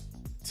did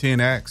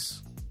 10 acts.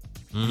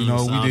 We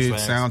did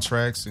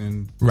soundtracks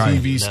and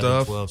TV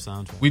stuff. 12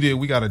 soundtracks.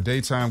 We got a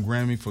daytime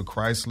Grammy for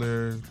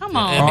Chrysler. Come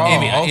on.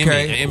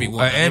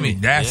 Emmy.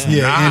 That's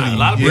a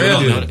lot of people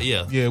don't know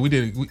that. Yeah, we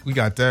did. We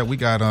got that. We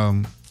got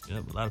a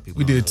lot of people.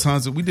 We did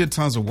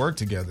tons of work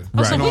together.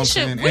 Right. So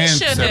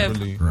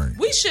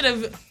we should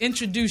have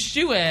introduced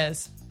you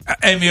as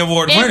Emmy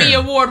Award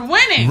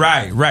winning.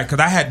 Right, because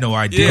I had no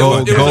idea.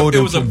 Gold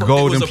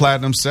and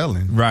platinum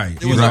selling. Right.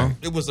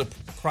 It was a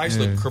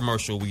Chrysler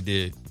commercial we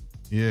did.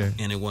 Yeah.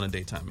 And it won a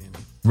daytime Emmy.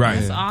 Right.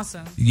 That's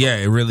awesome. Yeah,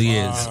 it really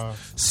is.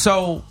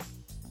 So,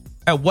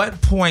 at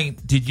what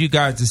point did you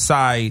guys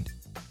decide,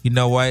 you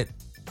know what,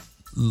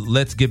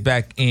 let's get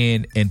back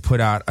in and put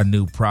out a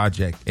new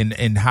project?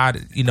 And how,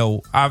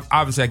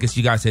 obviously I guess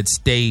you guys had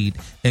stayed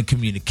in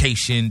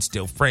communication,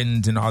 still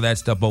friends and all that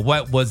stuff. But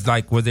what was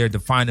was there a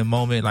defining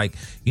moment? Like,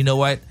 you know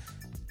what,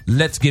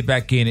 let's get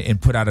back in and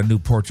put out a new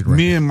Portrait record?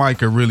 Me and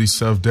Mike are really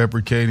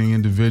self-deprecating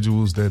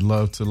individuals that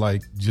love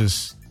to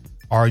just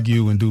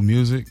argue and do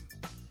music.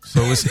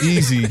 So it's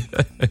easy.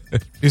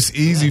 It's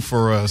easy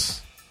for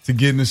us to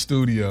get in the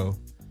studio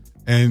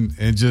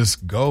and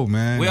just go,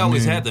 man. We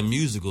always had the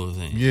musical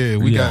thing. Yeah,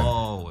 we got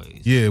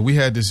always. Yeah, we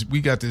got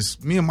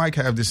this. Me and Mike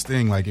have this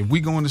thing. Like, if we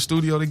go in the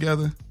studio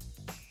together,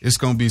 it's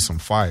gonna be some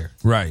fire.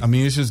 Right. I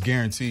mean, it's just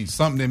guaranteed.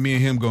 Something that me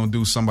and him gonna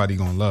do, somebody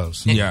gonna love.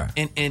 So.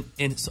 And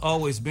it's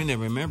always been there.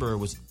 Remember, it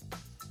was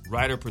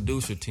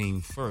writer-producer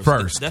team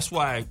first. That's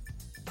why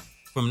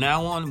from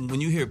now on, when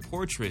you hear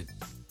Portrait,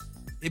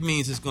 it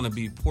means it's going to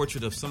be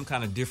portrait of some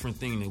kind of different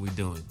thing that we're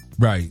doing.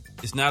 Right.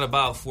 It's not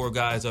about four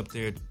guys up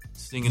there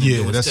singing and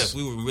doing steps.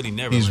 We were really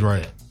never like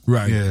right. that.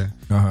 Right. Yeah.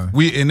 Uh-huh.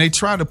 And they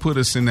try to put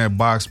us in that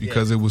box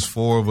because it was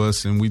four of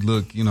us, and we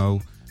look, we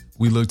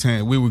were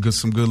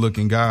some good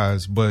looking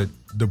guys. But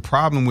the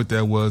problem with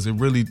that was it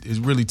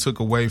really took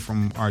away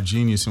from our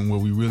genius and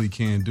what we really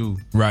can do.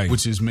 Right.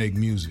 Which is make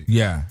music.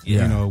 Yeah.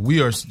 Yeah.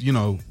 We are.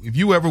 If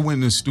you ever went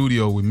in the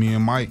studio with me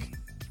and Mike,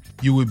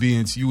 you would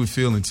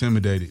feel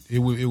intimidated. It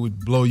would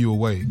blow you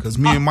away because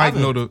me and Mike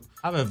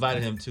I've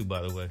invited him too,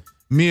 by the way.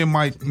 Me and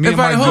Mike. You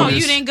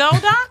didn't go,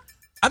 Doc?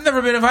 I've never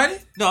been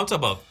invited. No, I'm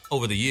talking about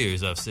over the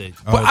years. I've said,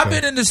 but I've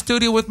been in the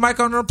studio with Mike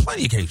on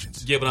plenty of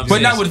occasions. Yeah,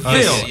 but not with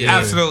Phil. Yeah.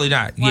 Absolutely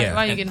not. Why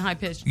are you getting high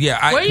pitched?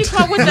 Yeah, where you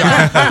come with the?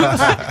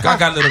 I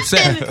got a little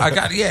upset. I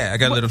got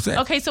a little upset.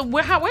 Okay, so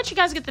where'd you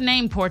guys get the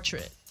name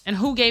Portrait? And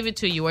who gave it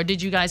to you, or did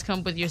you guys come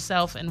up with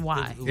yourself, and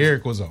why?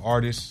 Eric was an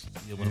artist.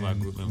 Yeah, one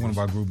of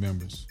our group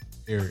members.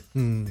 Eric.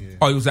 Yeah.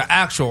 Oh, he was an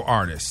actual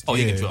artist. Oh,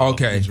 he can draw.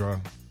 Okay. He draw.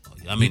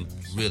 I mean,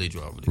 really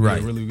draw. Really good.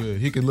 Right. Really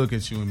good. He could look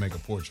at you and make a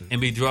portrait.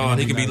 And be drawing.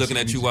 He could be looking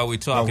at you while we're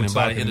talking. And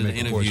by the end of the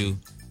interview,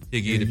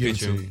 he'll give you the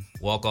picture,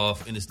 walk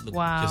off, and it's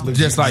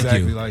just like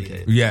exactly you. Like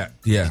it. Yeah.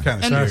 It's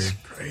kind of scary.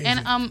 Crazy.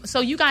 And so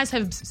you guys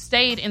have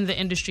stayed in the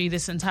industry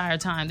this entire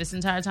time. This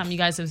entire time, you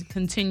guys have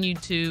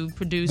continued to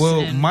produce.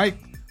 Well,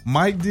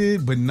 Mike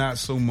did, but not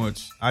so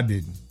much. I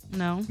didn't.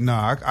 No. No,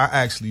 I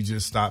actually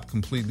just stopped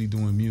completely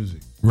doing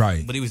music.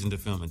 Right. But he was into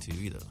film and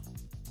TV, though.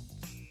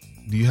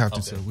 Do you have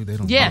to tell me? They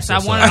don't. Yes, I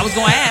was going to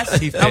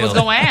ask. I was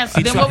going to ask.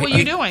 Then what were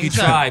you doing? He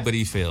tried, but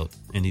he failed,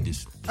 and he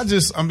just. I'm a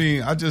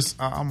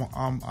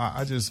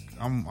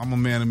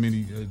man of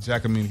many,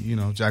 jack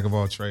of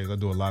all trades. I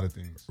do a lot of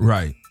things.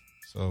 Right.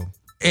 So.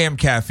 AM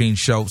Caffeine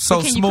Show.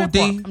 So Smooth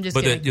D.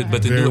 But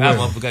the new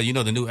album, I forgot.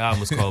 The new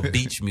album is called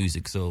Beach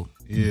Music. So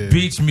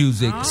Beach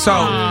Music.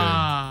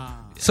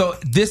 So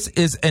this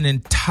is an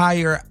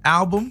entire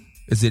album.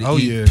 Is it EP?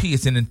 Yeah.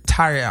 It's an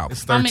entire album.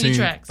 It's 13, how many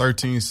tracks?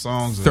 13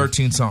 songs.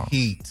 13 songs.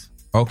 Heat.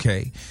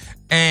 Okay.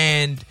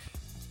 And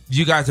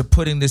you guys are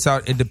putting this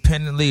out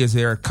independently? Is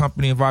there a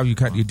company involved?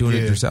 You're doing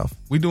it yourself?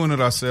 We're doing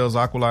it ourselves.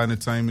 Aqualight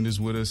Entertainment is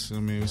with us.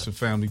 I mean, it's a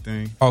family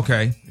thing.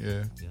 Okay.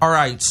 Yeah. All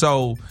right.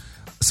 So,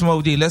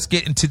 Smo D, let's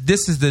get into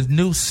this. Is the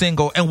new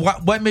single. And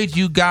what made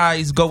you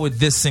guys go with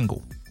this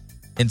single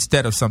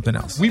instead of something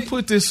else? We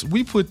put this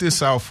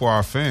out for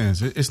our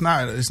fans. It's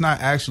not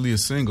actually a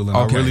single, and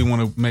I really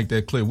want to make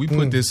that clear. We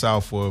put this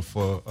out for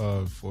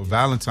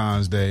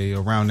Valentine's Day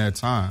around that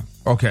time.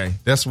 Okay,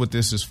 that's what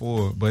this is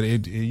for. But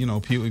it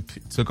people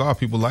took off.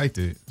 People liked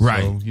it.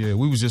 Right. So, yeah,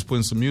 we was just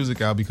putting some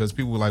music out because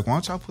people were like, "Why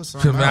don't y'all put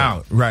something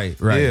out?" Right.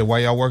 Yeah, while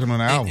y'all working on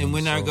the album. And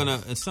we're not gonna.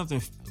 It's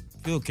something.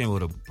 Phil came up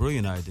with a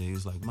brilliant idea. He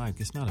was like, Mike,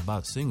 it's not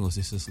about singles.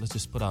 It's just let's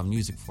just put out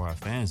music for our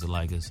fans that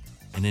like us,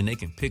 and then they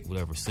can pick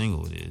whatever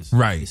single it is.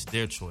 Right. It's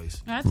their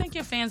choice. I think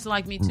your fans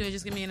like me too.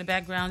 Just give me in the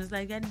background. It's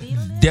like that.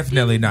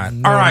 Definitely not.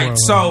 All right,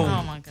 so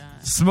oh my God,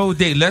 Smooth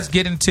D. Let's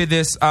get into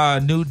this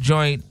new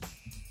joint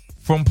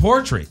from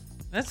Portrait.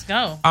 Let's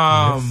go.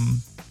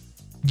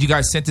 You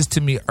guys sent this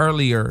to me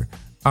earlier.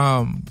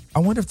 I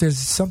wonder if there's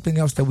something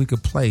else that we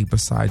could play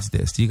besides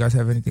this. Do you guys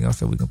have anything else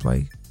that we can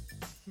play?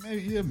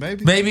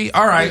 Maybe.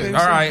 All right.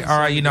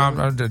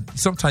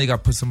 Sometimes you got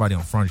to put somebody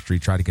on Front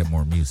Street, try to get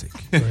more music.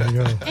 There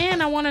you go.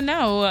 And I want to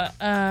know.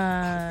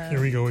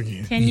 Here we go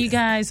again. Can you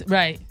guys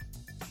right?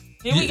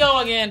 Here we go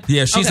again.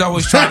 Yeah, she's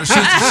always trying.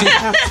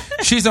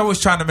 She's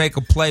always trying to make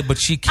a play, but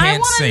she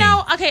can't sing. I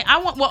want to know. Okay,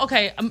 I want. Well,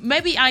 okay.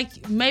 Maybe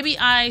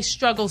I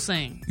struggle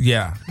sing.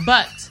 Yeah,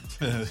 but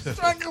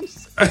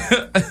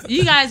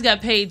you guys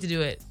got paid to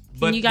do it.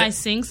 Can you guys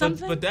sing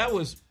something? But that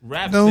was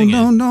rap singing.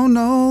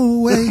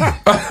 No way.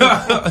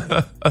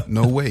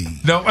 No way.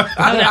 No.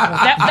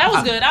 that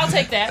was good. I'll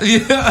take that.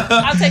 Yeah.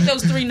 I'll take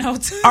those 3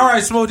 notes. All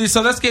right, Smoothie.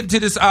 So let's get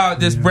into this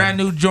brand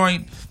new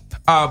joint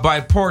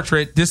by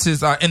Portrait. This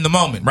is In the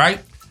Moment,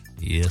 right?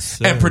 Yes,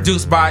 sir. And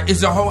produced by,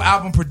 is the whole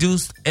album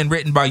produced and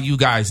written by you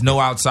guys, no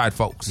outside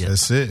folks?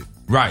 Yes. That's it.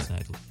 Right.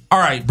 Exactly. All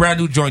right,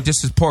 brand new joint.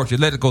 This is Portrait.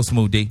 Let it go,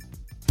 Smoothie.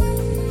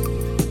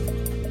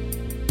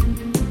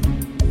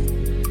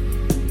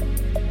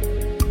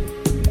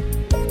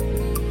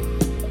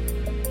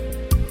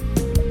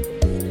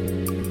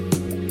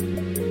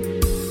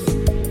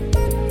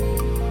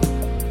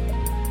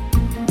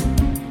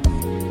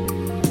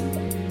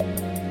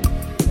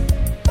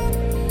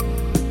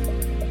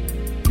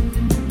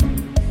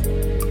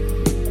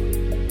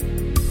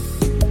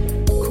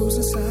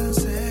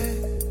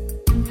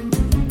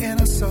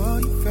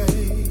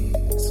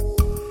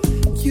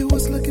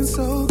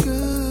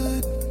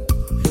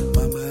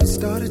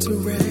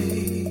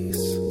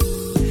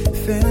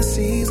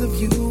 Fantasies of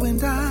you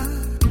and I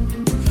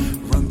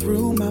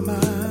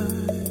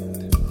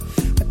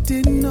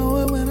Didn't know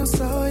it when I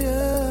saw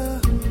you,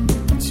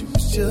 but you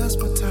was just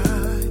my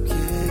type,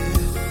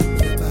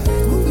 yeah. Your body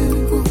moving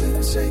and grooving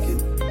and shaking.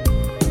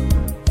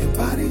 Your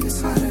body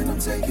is hot and I'm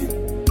taking.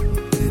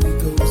 And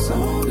it goes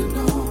on and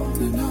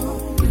on and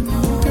on and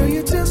on. Girl,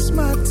 you're just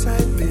my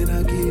type and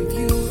I'll give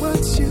you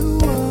what you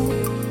want.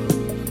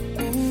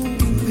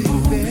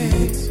 Ooh,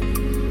 baby,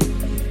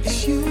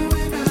 it's you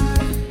and I.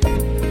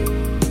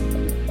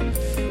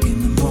 In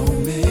the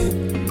moment,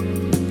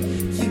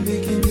 you're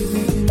making me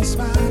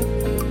smile.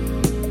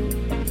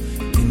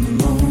 In the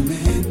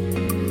moment,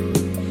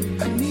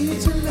 I need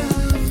your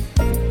love.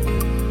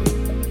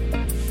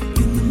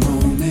 In the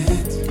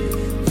moment,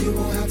 you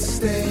will have to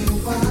stay a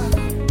while.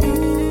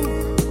 Ooh,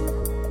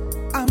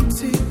 I'm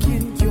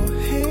taking your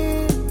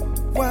hand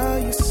while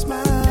you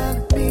smile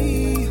at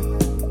me.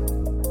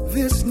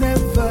 This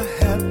never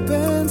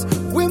happens.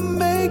 We're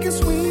making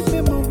sweet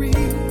memories.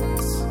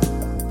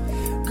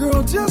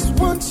 Girl, just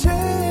one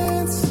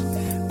chance.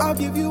 I'll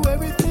give you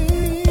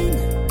everything.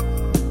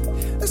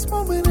 This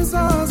moment is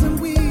ours and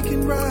we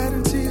can ride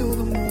until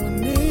the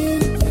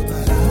morning. Your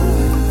body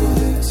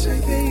moving and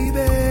shake,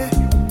 baby.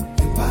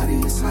 Your body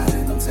is hot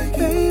and I'm taking,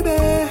 baby.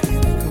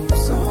 And it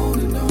goes on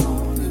and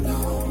on and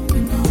on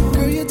and on.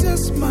 Girl, you're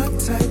just my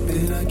type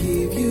and I'll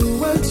give you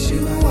what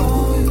you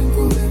want. And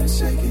grooving and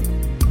shaking.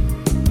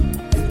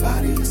 Your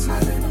body is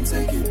hot and I'm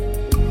taking.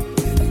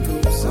 And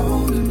it goes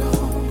on and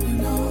on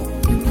and on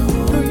and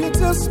on. Girl, you're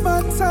just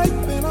my type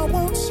and I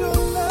want your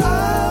love. I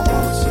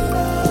want your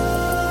love.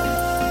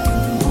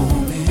 In the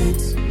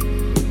moment,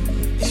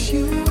 it's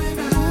you and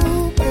I,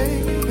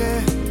 baby.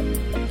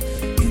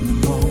 In the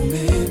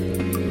moment,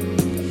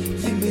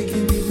 you're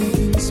making me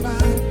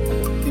smile.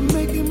 You're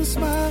making me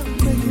smile,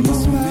 making me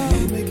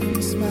smile, making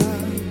me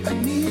smile. I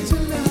need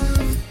your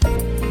love.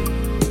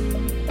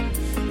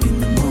 In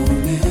the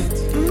moment,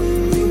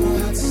 we will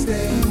have to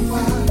stay a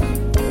while.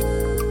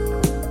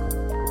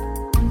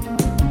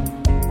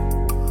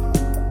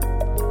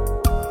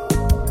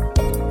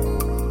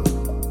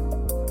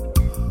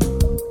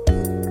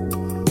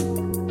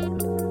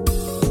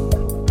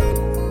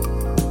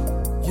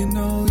 You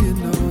know, you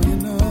know, you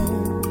know.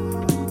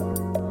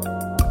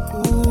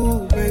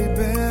 Ooh,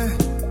 baby.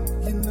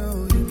 You know,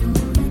 you know,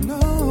 you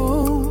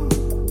know.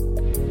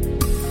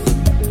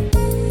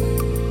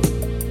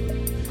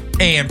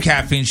 AM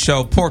Caffeine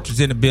Show. Portraits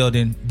in the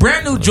building.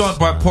 Brand new joint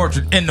by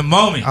Portrait in the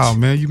moment. Oh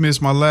man, you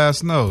missed my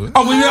last note.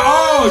 Oh,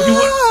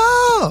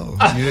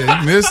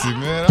 Yeah, you missed it,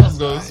 man. That was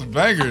it's a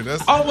banger.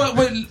 That's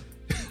wait.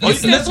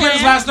 Let's get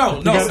his last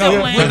note. No, I'm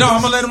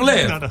gonna let him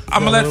live.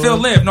 I'm gonna let Phil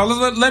live. No,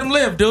 let him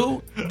live,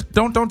 dude.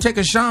 Don't take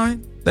a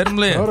shine. Let him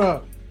live. Hold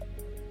up.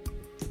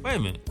 Wait a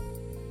minute.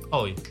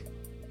 Oh, yeah.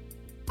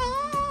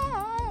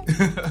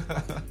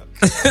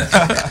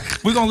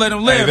 We're gonna let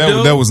him live, Hey,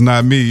 dude. that was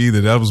not me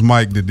either. That was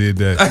Mike that did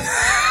that.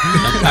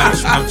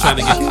 I'm trying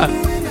to get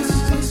you.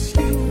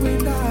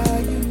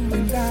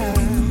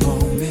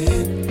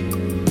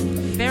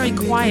 Very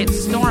quiet,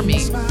 stormy.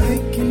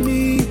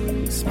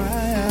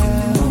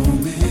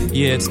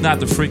 Yeah, it's not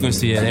the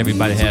frequency that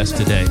everybody has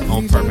today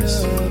on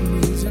purpose.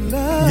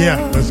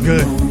 Yeah, that's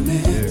good. Here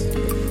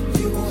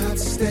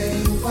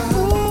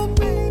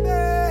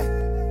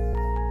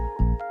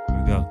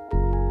we go.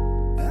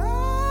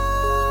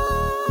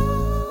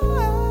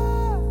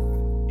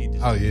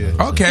 Oh yeah.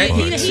 Okay.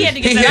 He had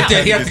to get that out.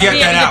 He had to get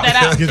that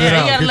out. You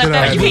gotta let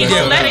that out. You can't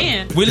hold that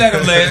in. We let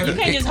him live. You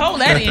can't just hold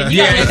that in. You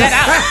gotta let that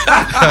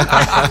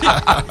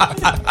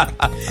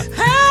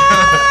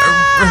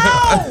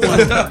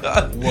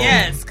out.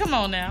 Yes, come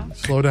on now.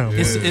 Slow down.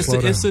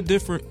 It's a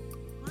different.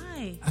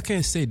 Why? I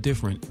can't say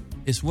different.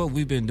 It's what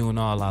we've been doing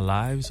all our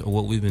lives, or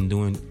what we've been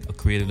doing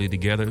creatively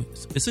together.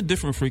 It's a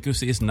different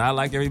frequency. It's not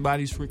like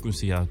everybody's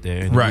frequency out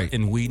there, and right?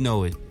 And we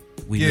know it.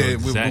 We know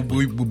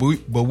exactly.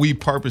 But we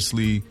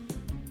purposely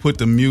put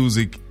the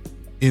music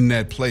in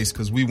that place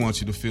because we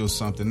want you to feel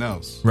something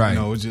else. Right. You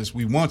know, it's just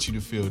we want you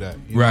to feel that.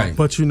 Right. Know?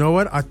 But you know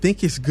what? I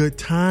think it's good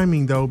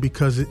timing though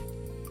because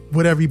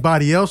what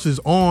everybody else is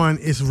on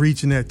is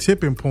reaching that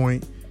tipping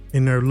point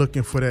and they're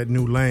looking for that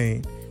new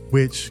lane,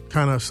 which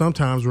kind of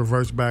sometimes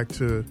reverts back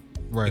to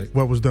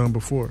what was done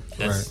before.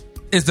 Right.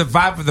 Is the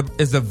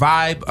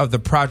vibe of the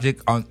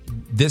project on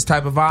this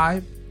type of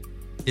vibe?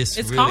 It's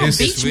called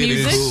beach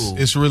music.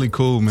 It's really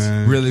cool,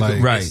 man. Really cool.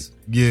 Right.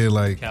 Yeah,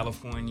 like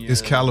California.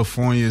 It's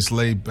California. It's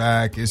laid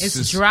back. It's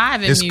just,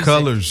 driving it's music.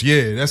 Colors.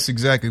 Yeah, that's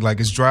exactly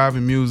like it's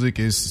driving music.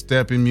 It's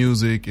stepping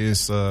music.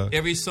 It's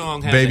every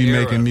song has baby an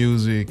era. making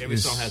music. Every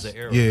song has an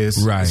era. Yeah,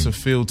 it's a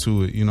feel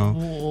to it. You know.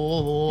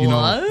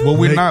 What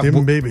we're not.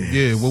 What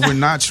we're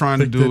not trying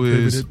to do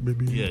is.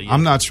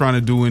 I'm not trying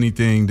to do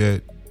anything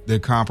that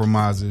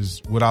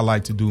compromises what I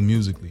like to do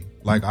musically.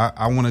 Like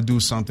I want to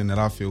do something that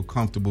I feel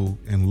comfortable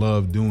and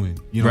love doing.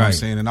 You know what I'm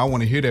saying? And I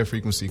want to hear that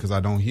frequency because I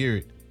don't hear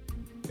it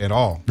at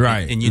all.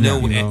 Right. And you know,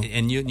 when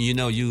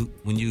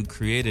you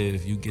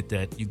creative, you get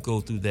that, you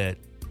go through that.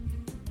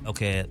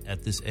 Okay,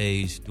 at this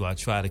age, do I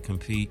try to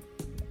compete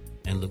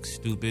and look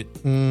stupid,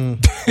 or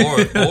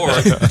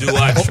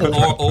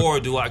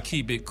do I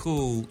keep it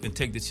cool and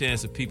take the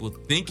chance of people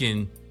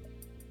thinking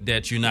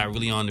that you're not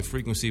really on the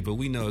frequency, but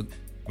we know.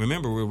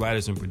 Remember, we're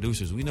writers and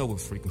producers. We know what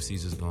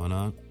frequencies is going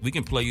on. We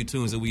can play you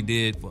tunes that we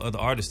did for other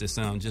artists that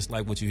sound just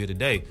like what you hear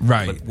today.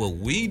 Right. But what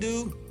we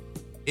do,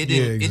 it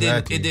Yeah, didn't.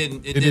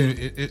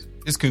 exactly.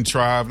 It's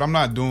contrived. I'm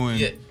not doing.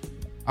 Yeah.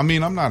 I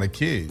mean, I'm not a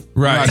kid.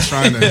 Right. I'm not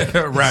trying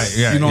to. Right.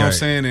 Yeah. You know what I'm right.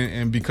 saying?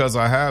 And because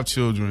I have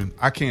children,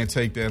 I can't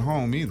take that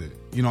home either.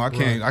 You know, I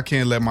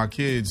can't let my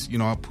kids, you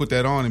know, I put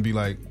that on and be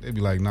like, they'd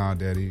be like, nah,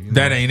 daddy. You know,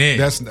 That ain't it.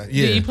 That's not,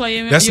 yeah. Do you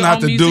play that's your not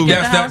own the music dude.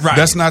 at the house? Right.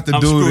 That's not the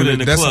I'm dude screwed in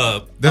the that's,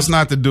 club. That's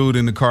not the dude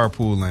in the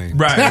carpool lane.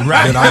 Right.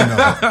 Right. That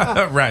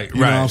I know. right. You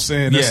know what I'm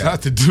saying? That's Yeah.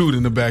 not the dude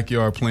in the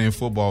backyard playing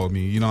football with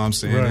me. You know what I'm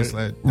saying? Right.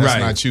 That's Right.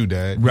 not you,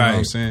 Dad. You Right. know what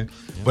I'm saying?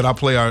 But I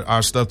play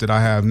our stuff that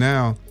I have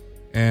now.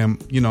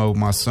 And, you know,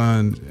 my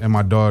son and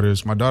my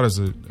daughter's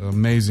an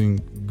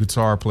amazing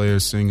guitar player,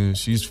 singer.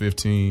 She's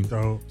 15.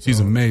 She's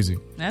amazing.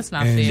 That's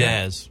not And fair.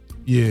 Jazz.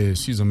 Yeah,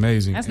 she's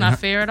amazing. That's And not her-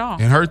 fair at all.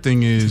 And her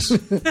thing is,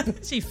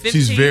 She's 15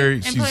 she's very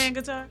and playing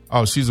guitar?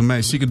 Oh, she's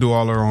amazing. She can do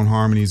all her own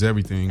harmonies,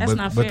 everything. That's but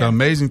not but fair. the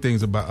amazing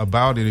things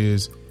about it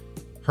is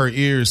her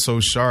ear is so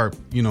sharp.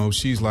 You know,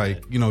 she's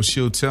like, you know,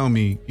 she'll tell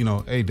me, you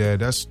know, hey, Dad,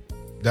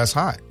 that's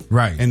hot.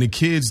 Right. And the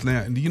kids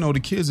now, you know, the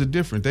kids are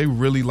different. They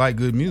really like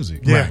good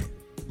music. Yeah. Right.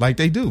 Like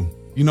they do.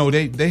 You know,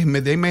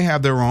 they may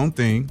have their own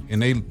thing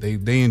and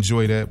they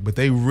enjoy that, but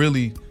they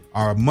really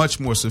are much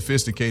more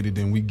sophisticated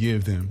than we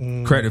give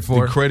them Credit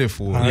for.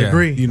 I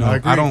agree. You know, I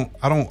agree.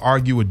 I don't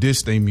argue with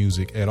diss their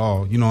music at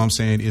all. You know what I'm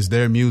saying? It's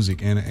their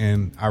music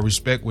and I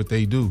respect what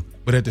they do.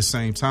 But at the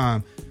same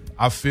time,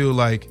 I feel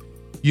like,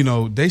 you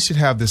know, they should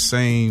have the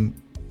same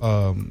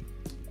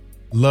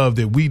love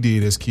that we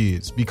did as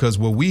kids, because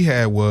what we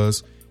had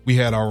was we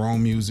had our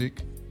own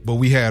music, but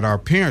we had our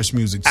parents'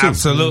 music too.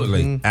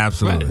 Absolutely.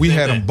 Absolutely. We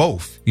had them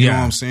both. You Yeah. know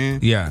what I'm saying?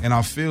 Yeah. And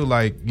I feel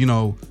like, you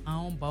know, I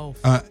own both.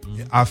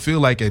 I feel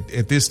like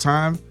at this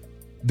time,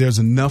 there's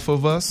enough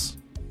of us.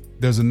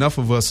 There's enough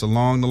of us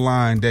along the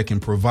line that can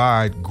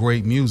provide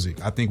great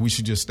music. I think we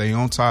should just stay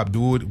on top,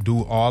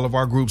 do all of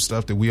our group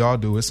stuff that we all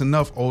do. It's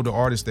enough older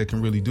artists that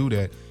can really do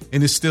that.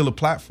 And it's still a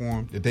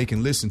platform that they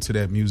can listen to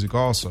that music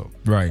also.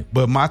 Right.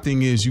 But my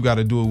thing is, you got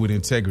to do it with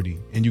integrity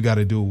and you got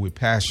to do it with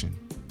passion.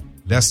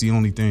 That's the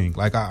only thing.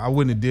 Like I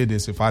wouldn't have did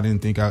this if I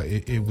didn't think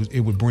it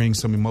would bring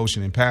some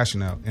emotion and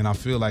passion out. And I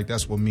feel like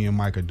that's what me and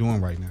Mike are doing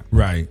right now.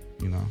 Right.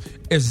 You know.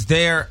 Is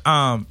there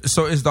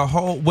so is the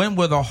whole, when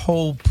will the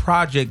whole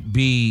project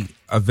be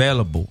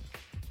available?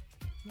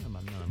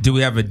 Do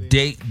we have a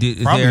date?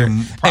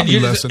 Probably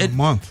less than a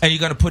month. And you're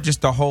going to put just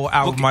the whole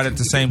album out at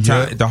the same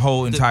time, Yeah. the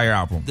whole entire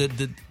album?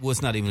 Well,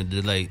 it's not even a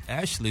delay.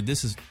 Actually,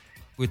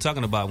 we're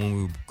talking about when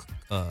we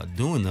were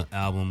doing the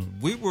album,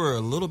 we were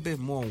a little bit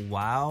more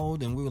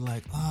wild, and we were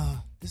like,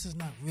 this is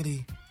not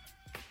really,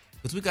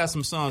 because we got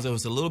some songs that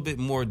was a little bit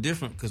more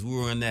different because we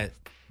were in that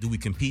do we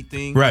compete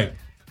thing, Right.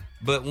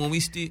 But when we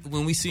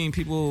seen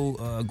people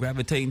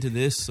gravitating to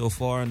this so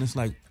far, and it's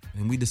like,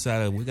 and we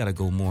decided we got to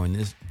go more in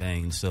this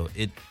vein, so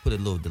it put a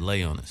little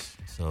delay on us.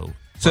 So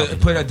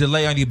it put a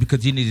delay on you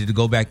because you needed to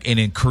go back in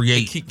and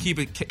create, keep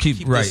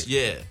right, this,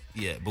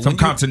 yeah. But some when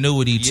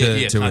continuity to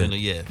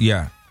continuity, it.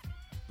 Yeah.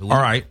 But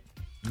All right.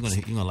 You're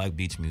gonna like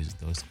beach music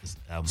though. It's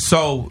album.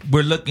 So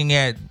we're looking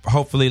at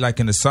hopefully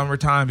like in the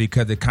summertime,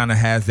 because it kind of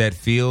has that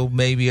feel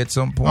maybe at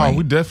some point. Oh,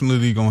 we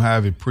definitely gonna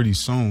have it pretty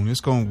soon. It's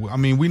gonna. I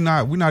mean, we're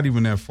not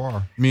even that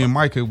far. Me and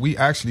Micah, we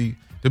actually,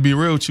 to be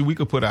real with you, we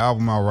could put an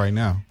album out right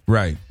now.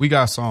 Right. We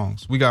got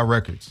songs. We got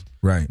records.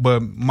 Right.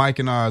 But Mike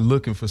and I are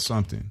looking for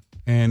something,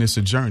 and it's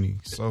a journey.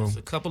 So it's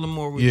a couple of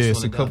more.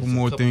 It's a couple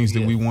more things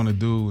that we want to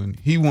do, and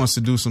he wants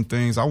to do some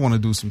things. I want to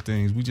do some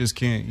things. We just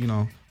can't. You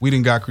know, we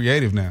didn't got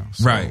creative now.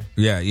 So. Right.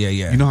 Yeah.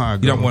 You know how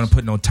it You don't goes. want to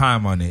put no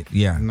time on it.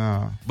 Yeah.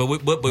 Nah. But we're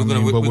gonna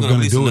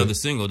release another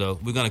single though.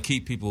 We're gonna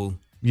keep people.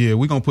 Yeah,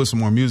 we're gonna put some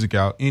more music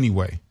out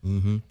anyway.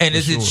 Mm-hmm. And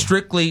is it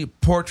strictly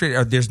portrait,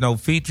 or there's no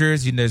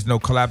features? There's no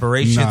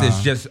collaborations. Nah.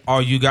 It's just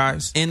all you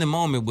guys. In the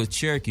moment with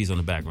Cherokee's on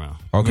the background.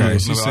 Okay. Yeah,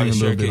 she's singing a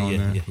little bit on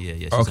there. Yeah.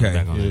 She's Okay. on the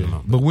background in the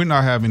moment. But we're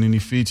not having any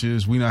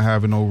features. We're not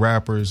having no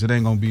rappers. It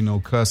ain't gonna be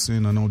no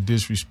cussing or no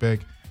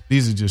disrespect.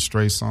 These are just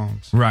straight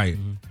songs. Right.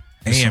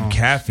 AM songs.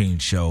 Caffeine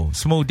Show.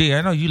 Smooth D,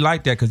 I know you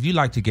like that because you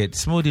like to get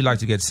Smooth D likes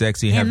to get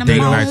sexy and In have the date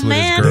nights with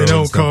his moment. girls. They and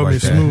don't stuff call me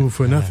like that. Smooth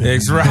for nothing.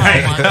 That's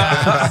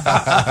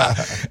right.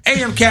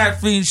 AM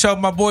Caffeine Show.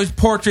 My boy's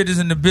Portrait is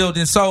in the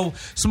building. So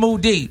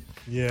Smooth D.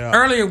 Yeah.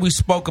 Earlier we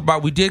spoke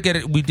about we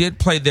did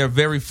play their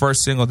very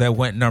first single that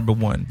went number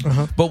one,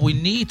 but we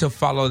need to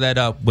follow that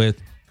up with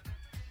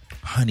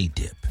Honey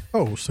Dip.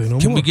 Oh, say no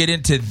Can more. we get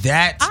into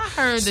that? I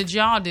heard that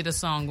y'all did a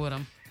song with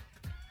him.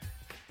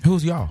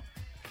 Who's y'all?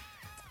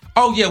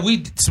 Oh yeah,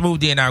 Smooth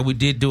D and I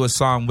did do a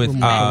song with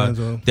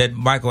Michelangelo. that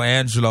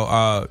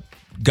Michelangelo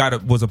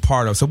was a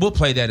part of. So we'll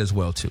play that as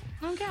well too.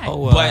 Okay.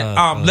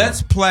 But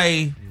let's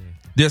play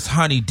this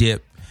Honey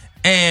Dip.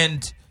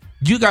 And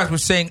you guys were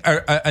saying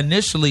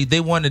initially they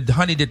wanted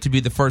Honey Dip to be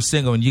the first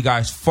single, and you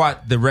guys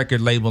fought the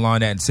record label on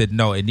that and said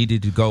no, it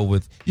needed to go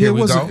with Here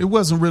We Go. It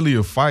wasn't really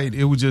a fight.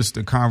 It was just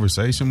a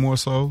conversation more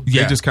so.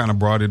 Yeah. They just kind of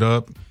brought it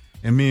up.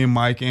 And me and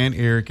Mike and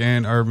Eric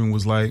and Urban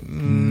was like,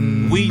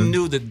 we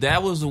knew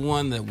that was the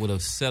one that would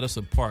have set us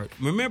apart.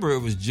 Remember, it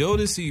was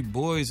Jodeci,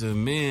 Boys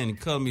and Men,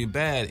 Color Me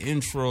Bad,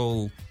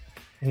 intro.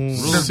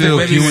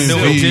 Silk,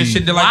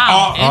 edition. They're like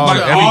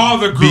all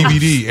the groups.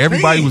 BBD.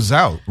 Everybody was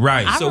out.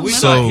 Right. So we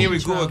thought Here We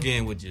Go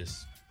Again would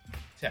just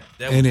tap.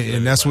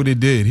 And that's what it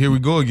did. Here We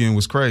Go Again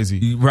was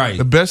crazy. Right.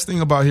 The best thing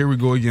about Here We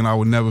Go Again, I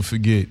would never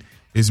forget,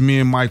 is me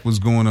and Mike was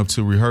going up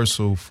to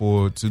rehearsal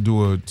to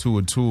do a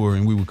tour,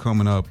 and we were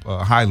coming up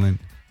Highland,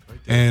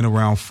 and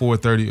around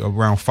 4:30,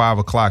 around 5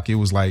 o'clock, it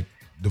was like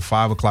the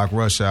 5 o'clock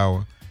rush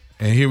hour,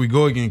 and Here We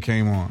Go Again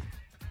came on,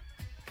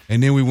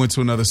 and then we went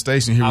to another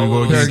station. Here We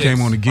Go Again came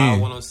on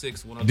again.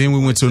 106, Then we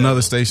went to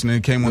another station and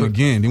it came on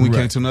again. Then we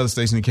came to another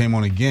station and it came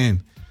on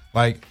again.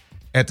 Like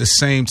at the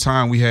same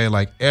time, we had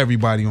like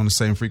everybody on the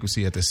same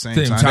frequency at the same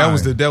time. That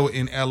was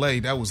in LA.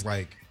 That was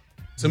like.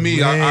 To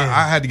me,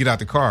 I had to get out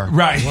the car.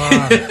 Right. Wow.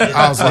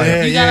 I was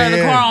like, you got out of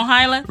the car on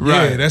Highland?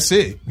 Right. Yeah, that's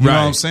it. You know what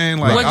I'm saying?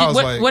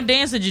 Like, what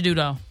dance did you do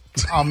though?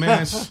 Oh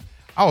man,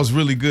 I was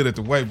really good at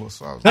the Weibo.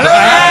 So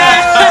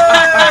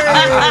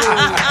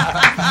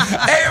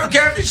Hey,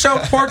 Caffeine Show,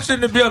 Porch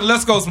in the building.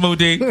 Let's go,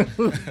 Smoothie.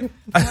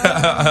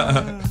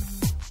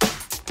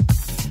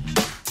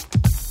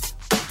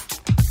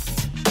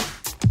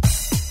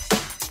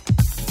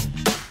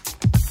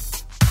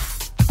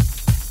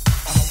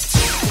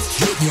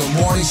 Your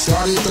morning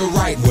started the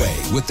right way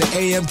with the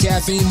AM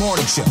Caffeine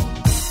Morning Show.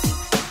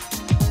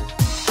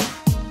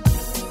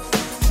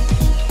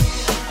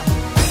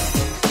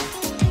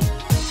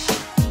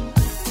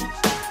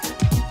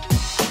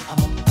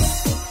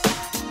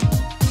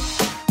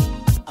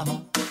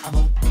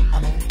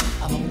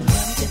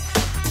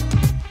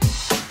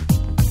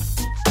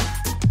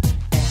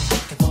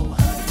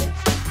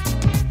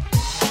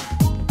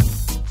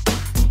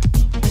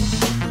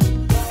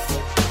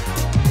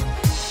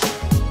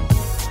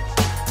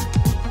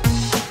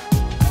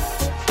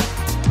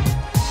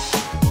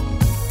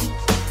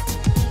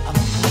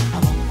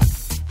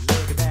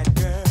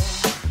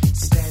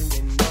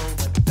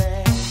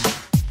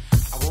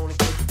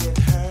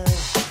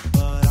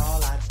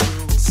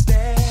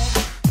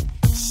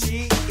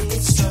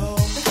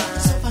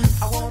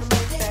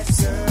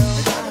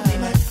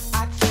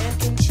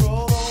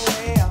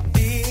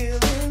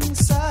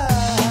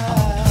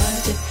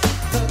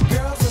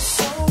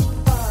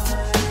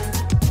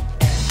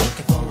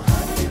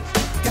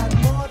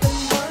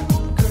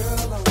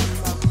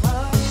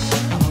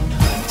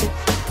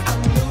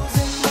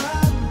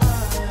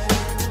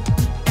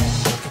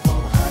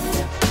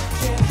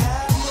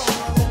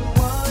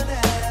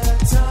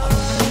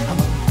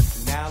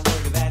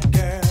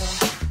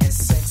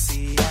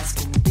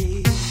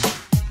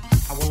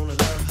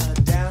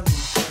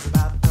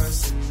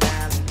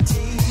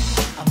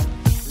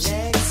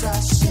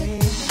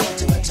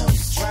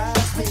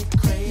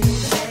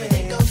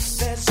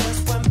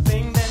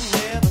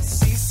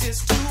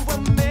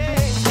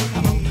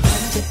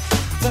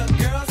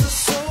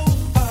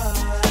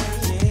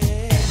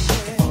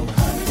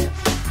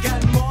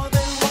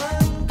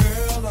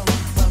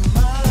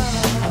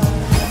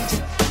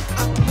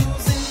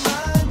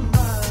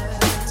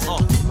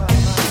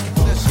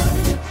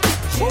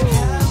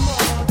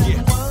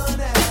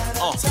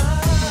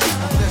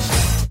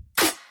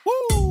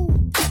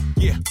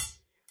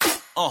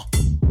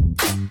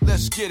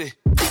 Let's get it.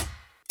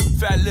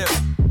 Fat lip,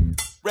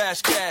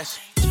 rash cash.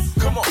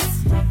 Come on.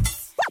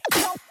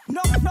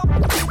 No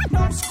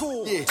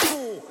school. Yeah.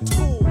 School.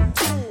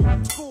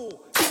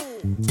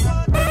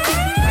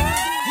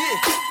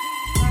 Yeah.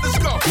 Let's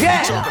go.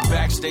 Yeah. Talking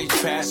backstage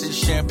passes,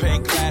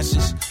 champagne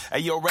glasses. Hey,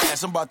 yo,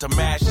 Raz, I'm about to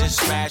mash this,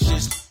 smash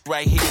this.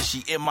 Right here,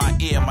 she in my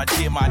ear, my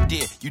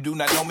dear. You do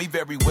not know me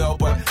very well,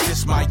 but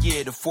this my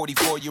year. The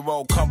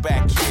 44-year-old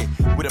comeback kid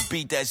with a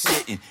beat that's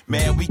hitting.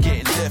 Man, we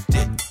getting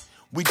lifted.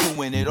 We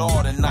doing it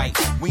all tonight.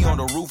 We on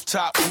the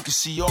rooftop, we can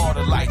see all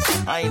the lights.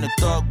 I ain't a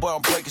thug, but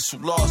I'm breaking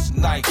some laws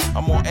tonight.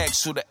 I'm on X,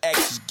 so the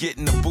X is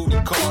getting the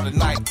booty call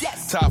tonight.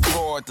 Top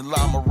floor at the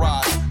La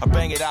Mirage. I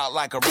bang it out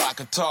like a rock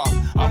guitar.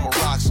 I'm a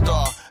rock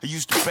star. I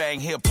used to bang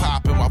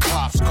hip-hop in my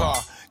pop's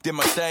car. Did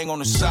my thing on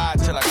the side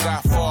till I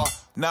got far.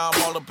 Now I'm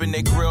all up in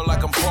their grill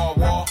like I'm Paul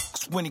Wall.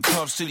 Cause when he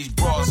comes to these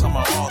bras, I'm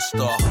an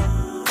all-star.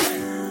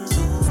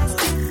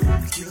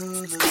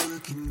 You're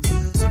looking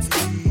good to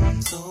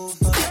me. So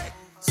fine.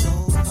 You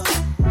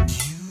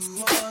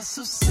are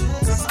so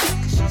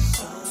sexy.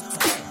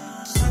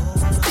 So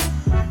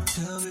fine.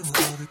 Tell me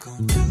what we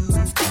gon' do.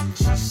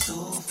 She's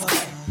so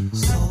fine.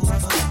 So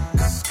fine.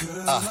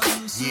 Girl,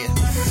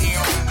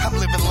 yeah. I'm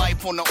living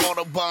life on the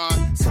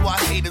Autobahn. So our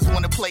haters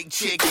wanna play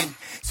chicken.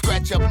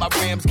 Scratch up my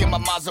rims, get my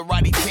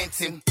Maserati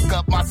tintin'.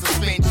 Up my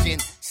suspension.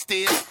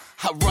 Still,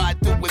 I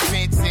ride through with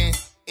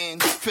Vincent.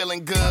 And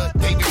feeling good,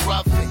 baby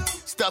ruffin'.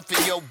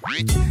 Stuffing your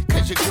bitch,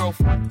 cause your girl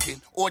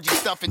f***ing. Orgy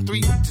stuffing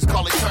 3, just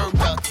call it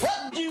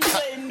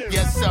turducken.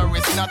 Yes sir,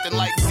 it's nothing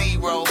like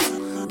zero.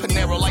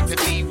 Panero like the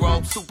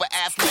Nero. Super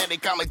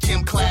athletic, I'm a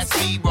gym class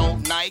hero.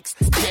 Nikes,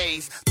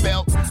 J's,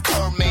 belt,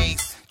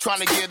 Hermes. Trying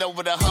to get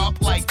over the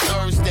hump like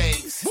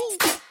Thursdays.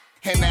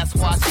 And that's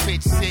why I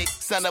spit sick.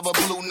 Son of a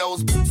blue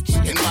nose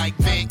and Mike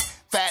Vick.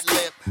 Fat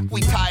lip,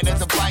 we tied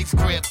as a vice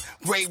grip.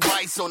 Ray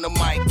Rice on the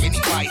mic and he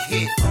might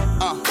hit.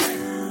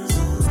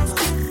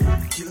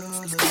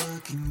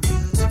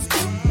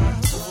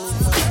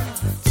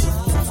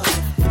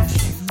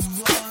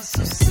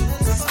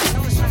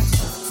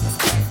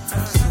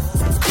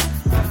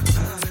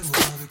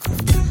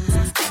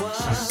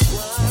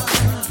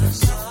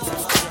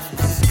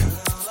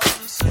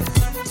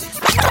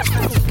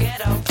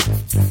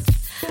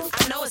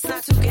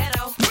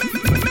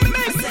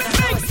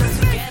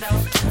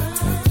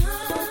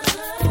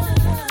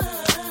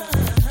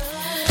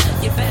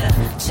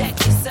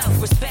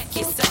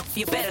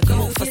 You better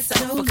go for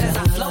some because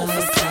I flow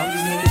for some.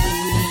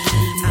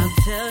 I'll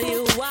tell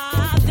you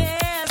why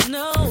there's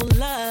no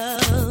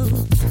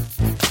love.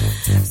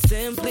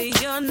 Simply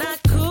you're not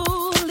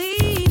cool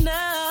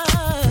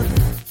enough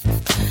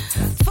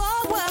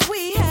for what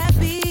we have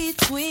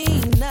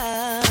between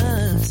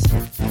us.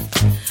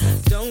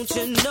 Don't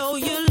you know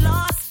you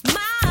lost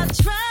my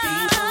trust?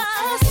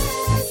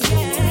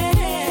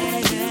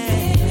 Yeah,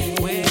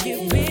 where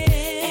you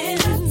been? And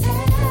I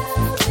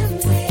tell them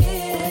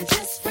we're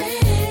just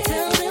friends.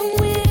 Tell them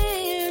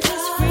we're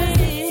just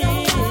friends. So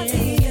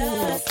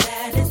obvious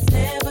that it's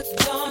never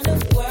gonna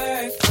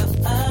work for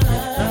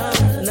us.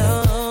 No,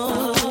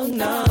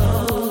 no,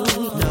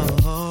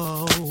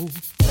 no.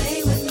 Play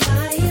with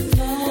my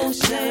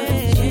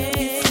emotions. You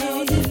get no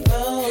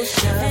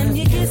devotion. And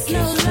you get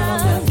no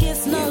love,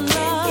 gets no love.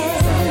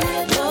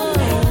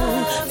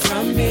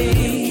 From me. You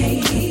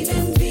can't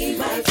even be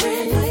my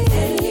friend.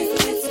 And you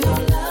get no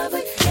love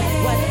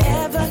again.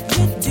 Whatever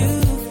you do,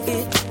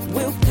 it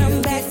will come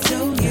back to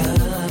you.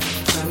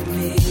 From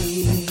me.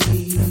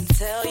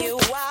 Tell you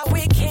why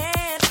we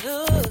can't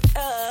hook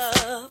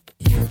up.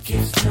 You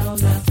get no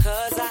love.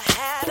 'Cause I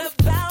had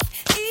about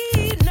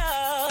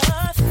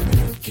enough.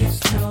 You get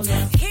no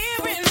love.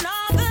 Hearing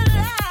all the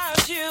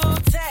lies you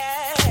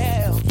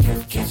tell. You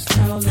get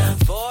no love.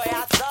 Boy, I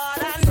thought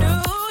I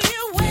knew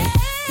you well.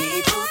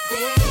 People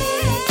think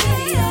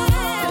that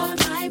you're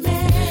my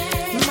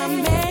man. My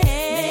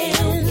man.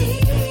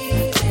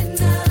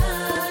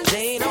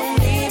 They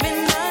don't even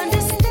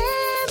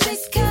understand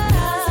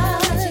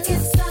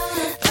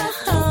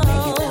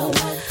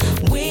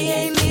because we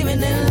ain't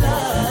even in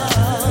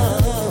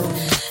love.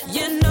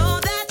 You know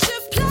that you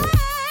play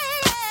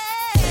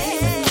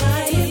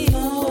my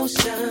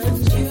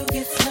emotions. You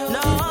get no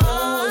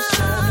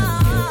emotion.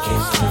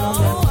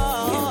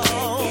 You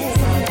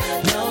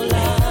get no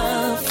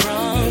love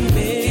from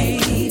me.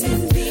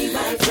 Be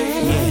my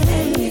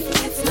friend.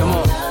 Come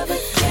on.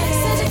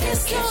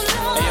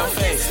 Hey, yo,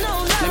 Faith.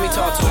 Let me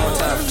talk to him one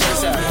time. Check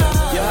this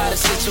out. Yo, how the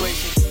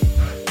situation?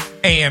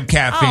 AM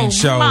Caffeine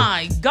Show. Oh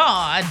my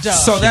God!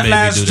 So that made me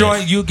last do that.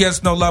 joint, You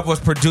Gets No Love, was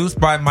produced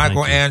by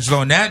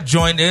Michelangelo, and that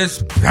joint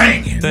is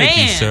banging. Thank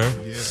you, Man.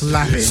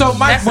 sir. So,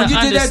 Mike, That's when an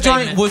you did that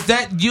joint, understatement. was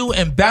that you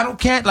and Battle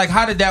Cat? Like,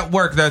 how did that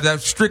work?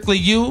 That strictly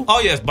you? Oh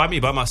yes, by me,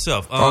 by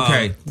myself.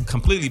 Okay.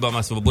 Completely by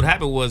myself. But what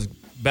happened was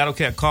Battle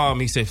Cat called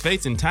me. He said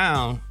Faith's in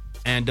town,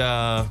 and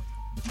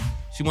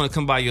she want to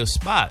come by your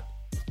spot.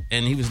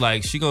 And he was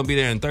like, she gonna be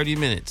there in 30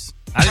 minutes.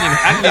 I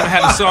didn't even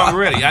have the song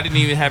ready. I didn't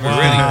even have it ready.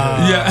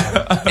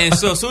 Yeah. And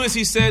so as soon as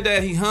he said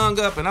that, he hung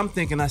up, and I'm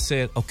thinking, I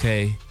said,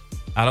 okay,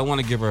 I don't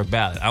want to give her a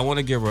ballad. I want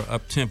to give her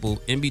up tempo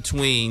in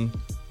between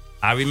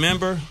I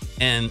Remember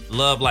and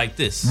Love Like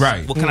This.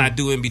 Right. What can I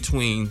do in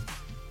between?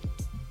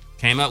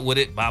 Came up with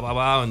it, blah, blah,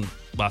 blah. And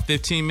about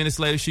 15 minutes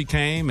later, she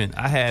came, and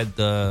I had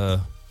the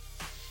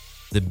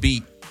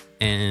beat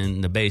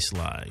and the bass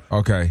line.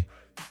 Okay.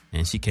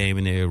 And she came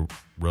in there,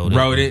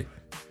 wrote it.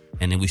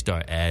 And then we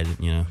started adding,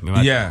 you know.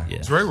 Remember Yeah.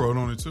 Dre wrote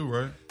on it too,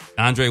 right?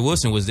 Andre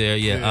Wilson was there,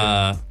 yeah.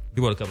 Yeah. He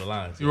wrote a couple of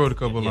lines. He wrote a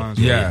couple of lines.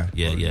 Yeah.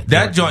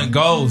 That joint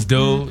goes,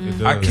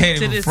 dude. It I does. can't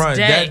To even this front.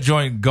 day. That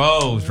joint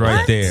goes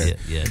right there.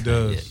 Yeah, It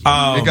does. It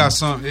It got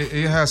some.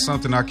 It has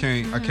something I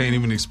can't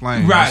even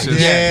explain. Right. It's just-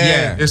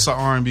 Yeah. It's an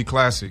R&B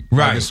classic.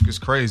 Right. Like, it's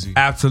crazy.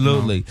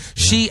 Absolutely.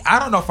 I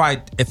don't know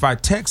if I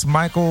text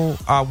Michael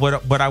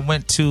but I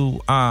went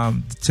to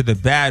the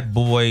Bad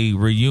Boy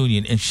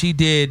reunion, and she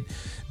did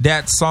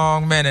that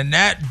song, man, and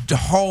that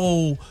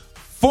whole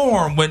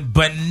forum went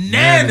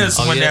bananas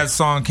when that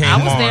song came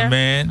I was on, there.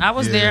 man. I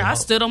was there. I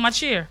stood on my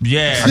chair.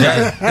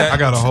 Yeah. I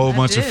got a whole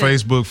bunch of did.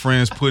 Facebook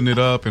friends putting it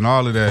up and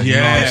all of that. You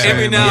know Yeah. what I'm saying?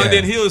 Every now Like, and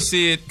then he'll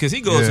see it because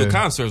he goes Yeah. to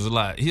concerts a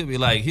lot. He'll be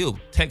like, he'll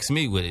text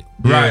me with it.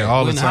 Right,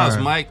 all We the in the house,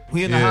 time. Mike.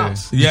 We in the Yeah.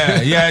 house.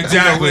 Yeah,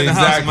 exactly. We in the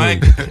house,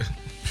 exactly. Mike.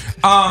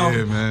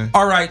 Yeah, man.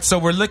 All right, so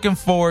we're looking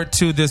forward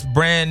to this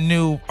brand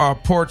new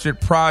portrait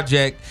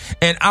project.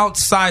 And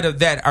outside of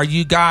that, are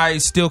you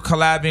guys still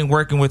collabing,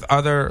 working with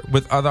other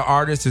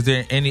artists? Is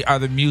there any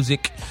other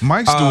music?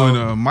 Mike's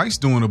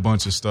doing a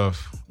bunch of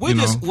stuff.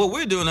 What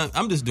we're doing,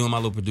 I'm just doing my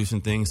little producing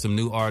thing. Some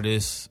new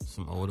artists,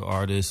 some older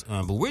artists,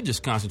 but we're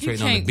just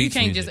concentrating on the You beats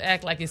can't music. just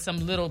act like it's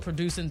some little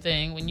producing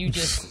thing when you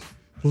just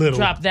Little.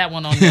 drop that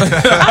one on me. I'm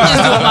just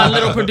doing my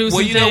little producing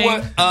Well, you thing. know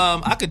what?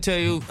 I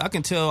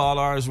can tell all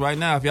artists right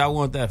now, if y'all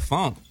want that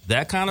funk,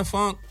 that kind of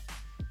funk,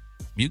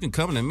 you can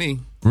come to me.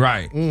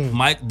 Right.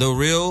 Mike, the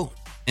real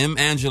M.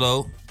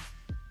 Angelo.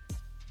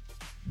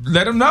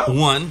 Let him know.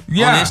 On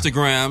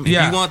Instagram. If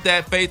Yeah. you want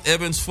that Faith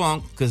Evans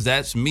funk, because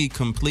that's me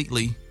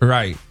completely.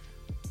 Right.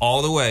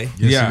 All the way.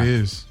 Yes, it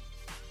is.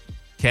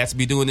 Cats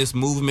be doing this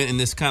movement and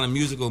this kind of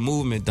musical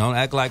movement. Don't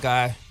act like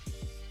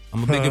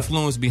I'm a big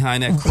influence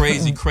behind that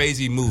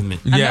crazy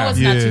movement. I know it's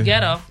not too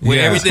ghetto. Where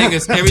everything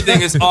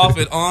is off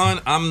and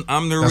on.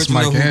 I'm the That's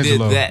original Mike who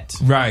Angelo. did that.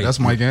 Right. That's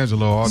Mike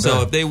Angelo all day.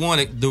 So if they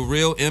want it, the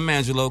real M.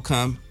 Angelo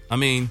come. I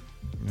mean,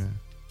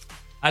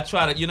 I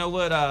try to. You know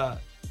what?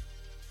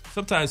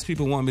 Sometimes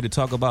people want me to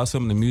talk about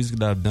some of the music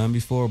that I've done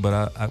before,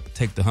 but I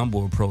take the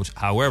humble approach.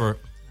 However,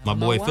 my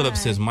boy Philip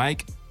says,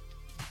 Mike,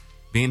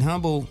 being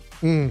humble.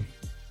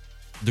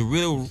 The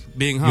real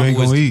being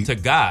humble is to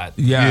God.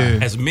 Yeah.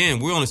 As men,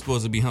 we're only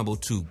supposed to be humble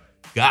to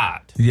God.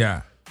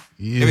 Yeah.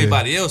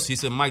 Everybody else, he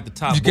said, Mike, the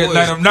top You boys, can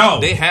let them know.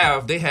 They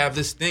have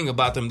this thing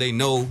about them. They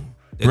know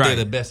that they're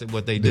the best at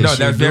what they do. No,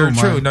 that's very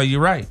true. No, you're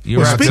right.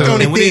 You're right. Speak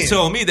on it And when then. he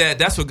told me that,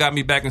 that's what got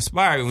me back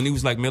inspired. When he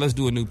was like, man, let's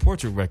do a new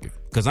portrait record.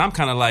 Because I'm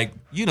kind of like,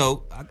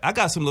 I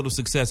got some little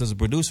success as a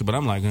producer, but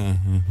I'm like,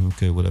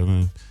 okay,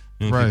 whatever.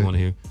 People want to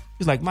hear.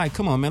 He's like, Mike,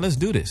 come on, man, let's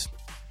do this.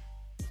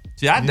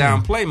 See, I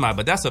downplay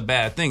but that's a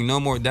bad thing. No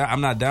more. I'm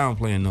not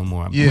downplaying no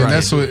more. Yeah, and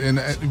that's what, and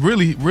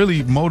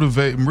really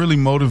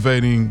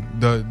motivating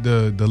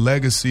the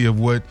legacy of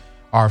what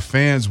our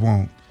fans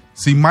want.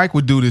 See, Mike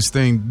would do this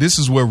thing. This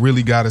is what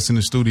really got us in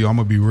the studio. I'm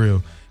gonna be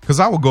real, because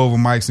I would go over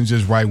Mike's and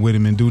just write with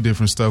him and do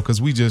different stuff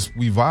because we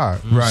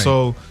vibe. Right.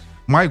 So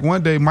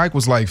one day Mike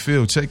was like,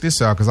 Phil, check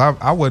this out, because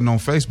I wasn't on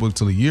Facebook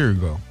till a year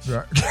ago.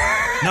 Right.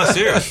 No,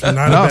 seriously.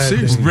 No,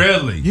 seriously.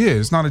 Really? Yeah,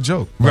 it's not a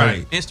joke.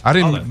 Right. I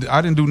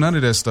didn't do none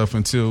of that stuff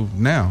until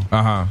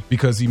now.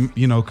 Because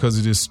because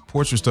of this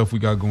portrait stuff we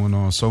got going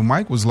on. So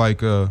Mike was like,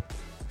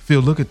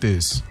 Phil, look at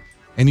this.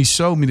 And he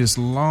showed me this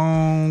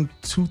long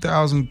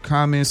 2,000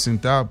 comments and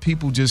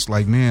people just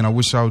like, man, I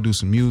wish I would do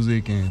some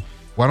music, and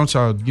why don't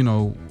y'all,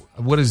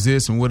 what is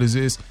this and what is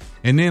this?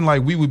 And then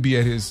like we would be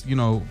at his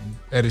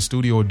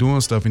studio or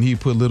doing stuff, and he'd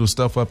put little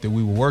stuff up that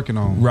we were working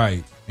on.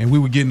 Right. And we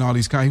were getting all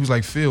these he was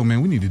like, Phil,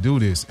 man, we need to do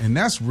this. And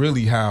that's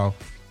really how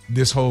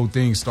this whole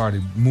thing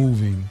started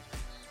moving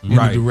in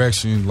the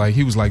direction. Like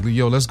he was like,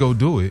 yo, let's go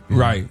do it. And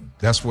right.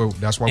 That's why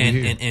we're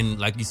here. And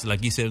like you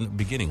said in the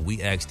beginning,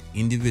 we asked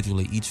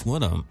individually each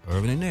one of them,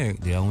 Irvin and Eric,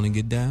 they all want to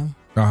get down.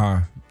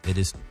 It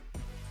is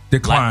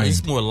decline.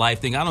 It's more a life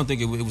thing. I don't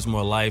think it was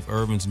more life.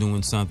 Irvin's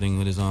doing something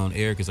with his own.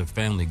 Eric is a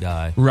family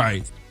guy.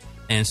 Right.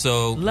 And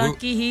so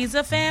lucky he's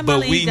a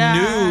family but we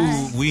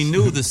guy. we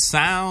knew the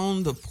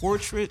sound, the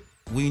portrait.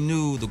 We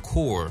knew the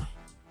core.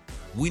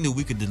 We knew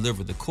we could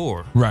deliver the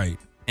core. Right.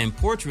 And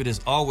portrait is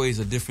always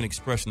a different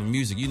expression of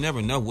music. You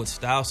never know what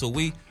style. So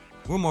we're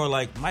more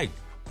like Mike.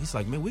 He's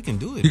like, man, we can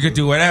do it. You could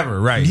do whatever.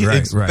 Right.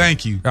 Right.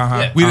 Thank you.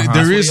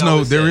 There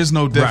is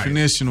no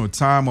definition or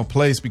time or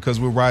place, because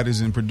we're writers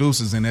and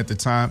producers. And at the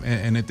time,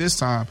 and at this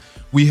time,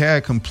 we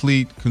had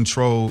complete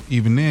control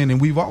even then,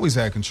 and we've always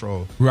had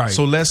control. Right.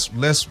 So let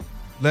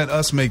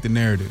us make the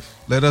narrative.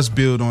 Let us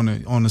build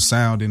on the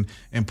sound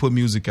and put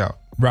music out.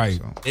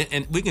 Right. So.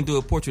 And we can do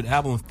a portrait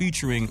album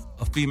featuring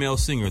a female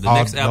singer. The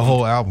next album. The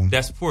whole album.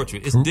 That's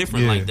portrait. It's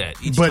different like that.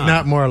 But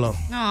not Marlo.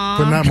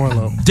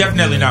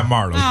 Definitely not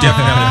Marlo.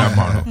 Definitely not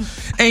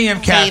Marlo. AM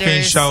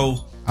Caffeine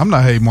Show. I'm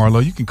not hating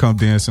Marlo. You can come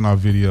dance in our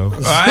video.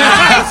 Sing.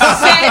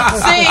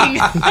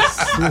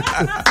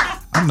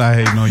 I'm not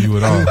hating on you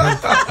at all.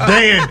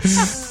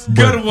 Dance.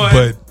 Good one.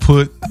 But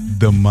put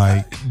the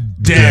mic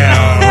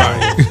down.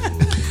 Right.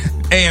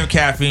 AM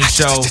Caffeine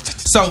Show.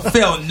 So,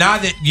 Phil, now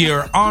that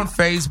you're on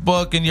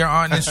Facebook and you're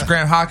on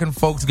Instagram, how can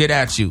folks get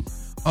at you?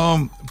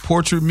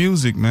 Portrait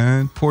Music,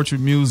 man. Portrait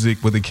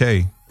Music with a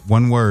K.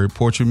 One word.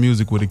 Portrait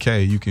Music with a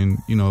K. You can,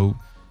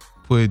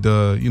 put,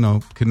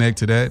 connect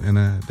to that,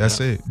 and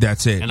that's it.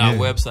 That's it. And our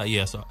website,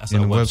 that's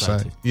our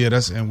website. Too. Yeah,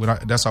 that's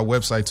our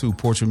website too.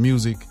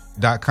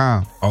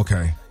 Portraitmusic.com.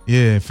 Okay.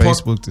 Yeah,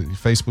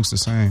 Facebook's the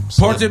same.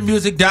 So.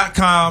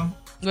 Portraitmusic.com.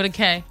 With a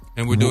K.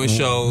 And we're doing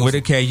shows. With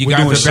a K. You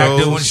guys are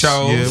back doing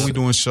shows. Yeah, we're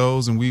doing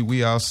shows, and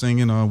we out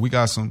singing. We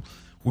got some.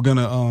 We're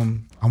gonna.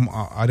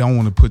 I don't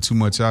want to put too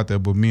much out there,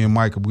 but me and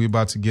Mike, we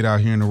about to get out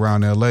here and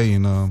around LA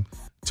and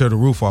tear the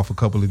roof off a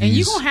couple of these. And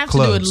you're gonna have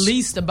clubs. to do at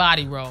least a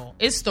body roll.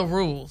 It's the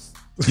rules.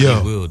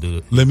 Yo, will do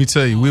it. Let me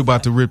tell you, we're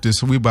about to rip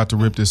this. We about to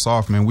rip this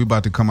off, man. We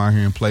about to come out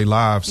here and play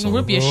live. So,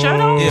 rip your shirt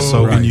off. Yeah,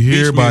 so when you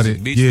hear about it,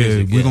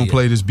 we're gonna yeah.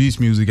 play this beach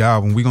music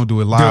album. We're gonna do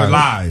it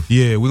live.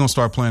 Yeah, we're gonna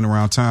start playing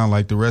around town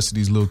like the rest of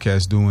these little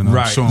cats doing.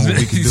 Right. Showing what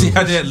we can do. See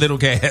how they're little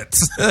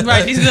cats.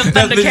 Right. These little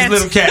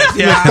cats.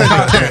 Yeah.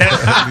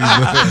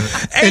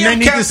 And they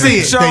need to see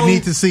it. They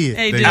need to see it.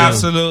 They do.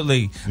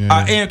 Absolutely.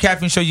 Yeah. AM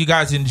Caffeine Show. You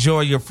guys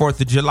enjoy your 4th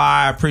of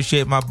July. I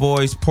appreciate my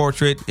boys.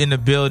 Portrait in the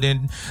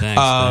building.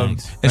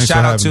 Thanks. And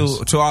shout out having us.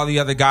 to all the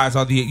other guys,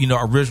 all the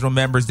original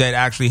members that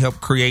actually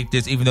helped create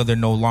this, even though they're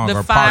no longer The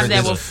a part five of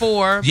that this. were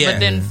four, Yeah. but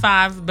then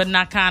five, but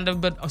not kind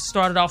of, but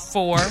started off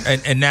four.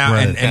 And now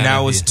Right. and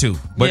now it's two.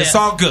 But it's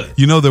all good.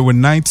 You know, there were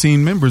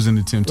 19 members in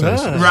the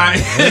Temptations.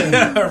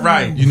 Right.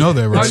 Right. You know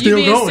that, right? Are you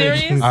being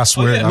serious? I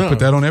swear, Oh, yeah. I put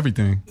that on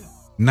everything.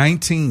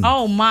 19.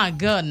 Oh my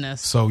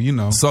goodness. So,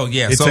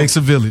 yeah, it takes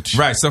a village.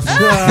 Right. So,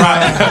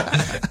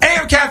 right.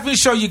 AM Caffeine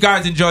Show, you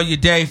guys enjoy your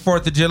day.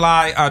 4th of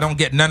July. Don't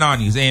get none on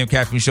you. AM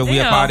Caffeine Show. We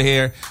Ew. up out of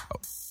here.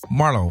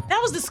 Marlo.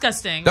 That was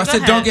disgusting. I Go said,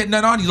 ahead. don't get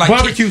none on you. Like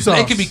Barbecue sauce.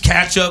 It could be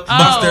ketchup, Oh,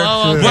 mustard.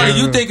 okay. What are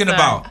you thinking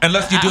about?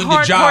 Unless you're doing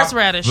the job.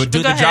 Horseradish. But do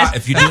Go the ahead. job.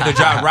 If you do the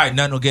job right,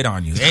 none will get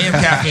on you. AM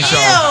Caffeine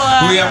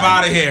Show. We up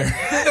out of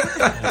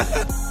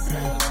here.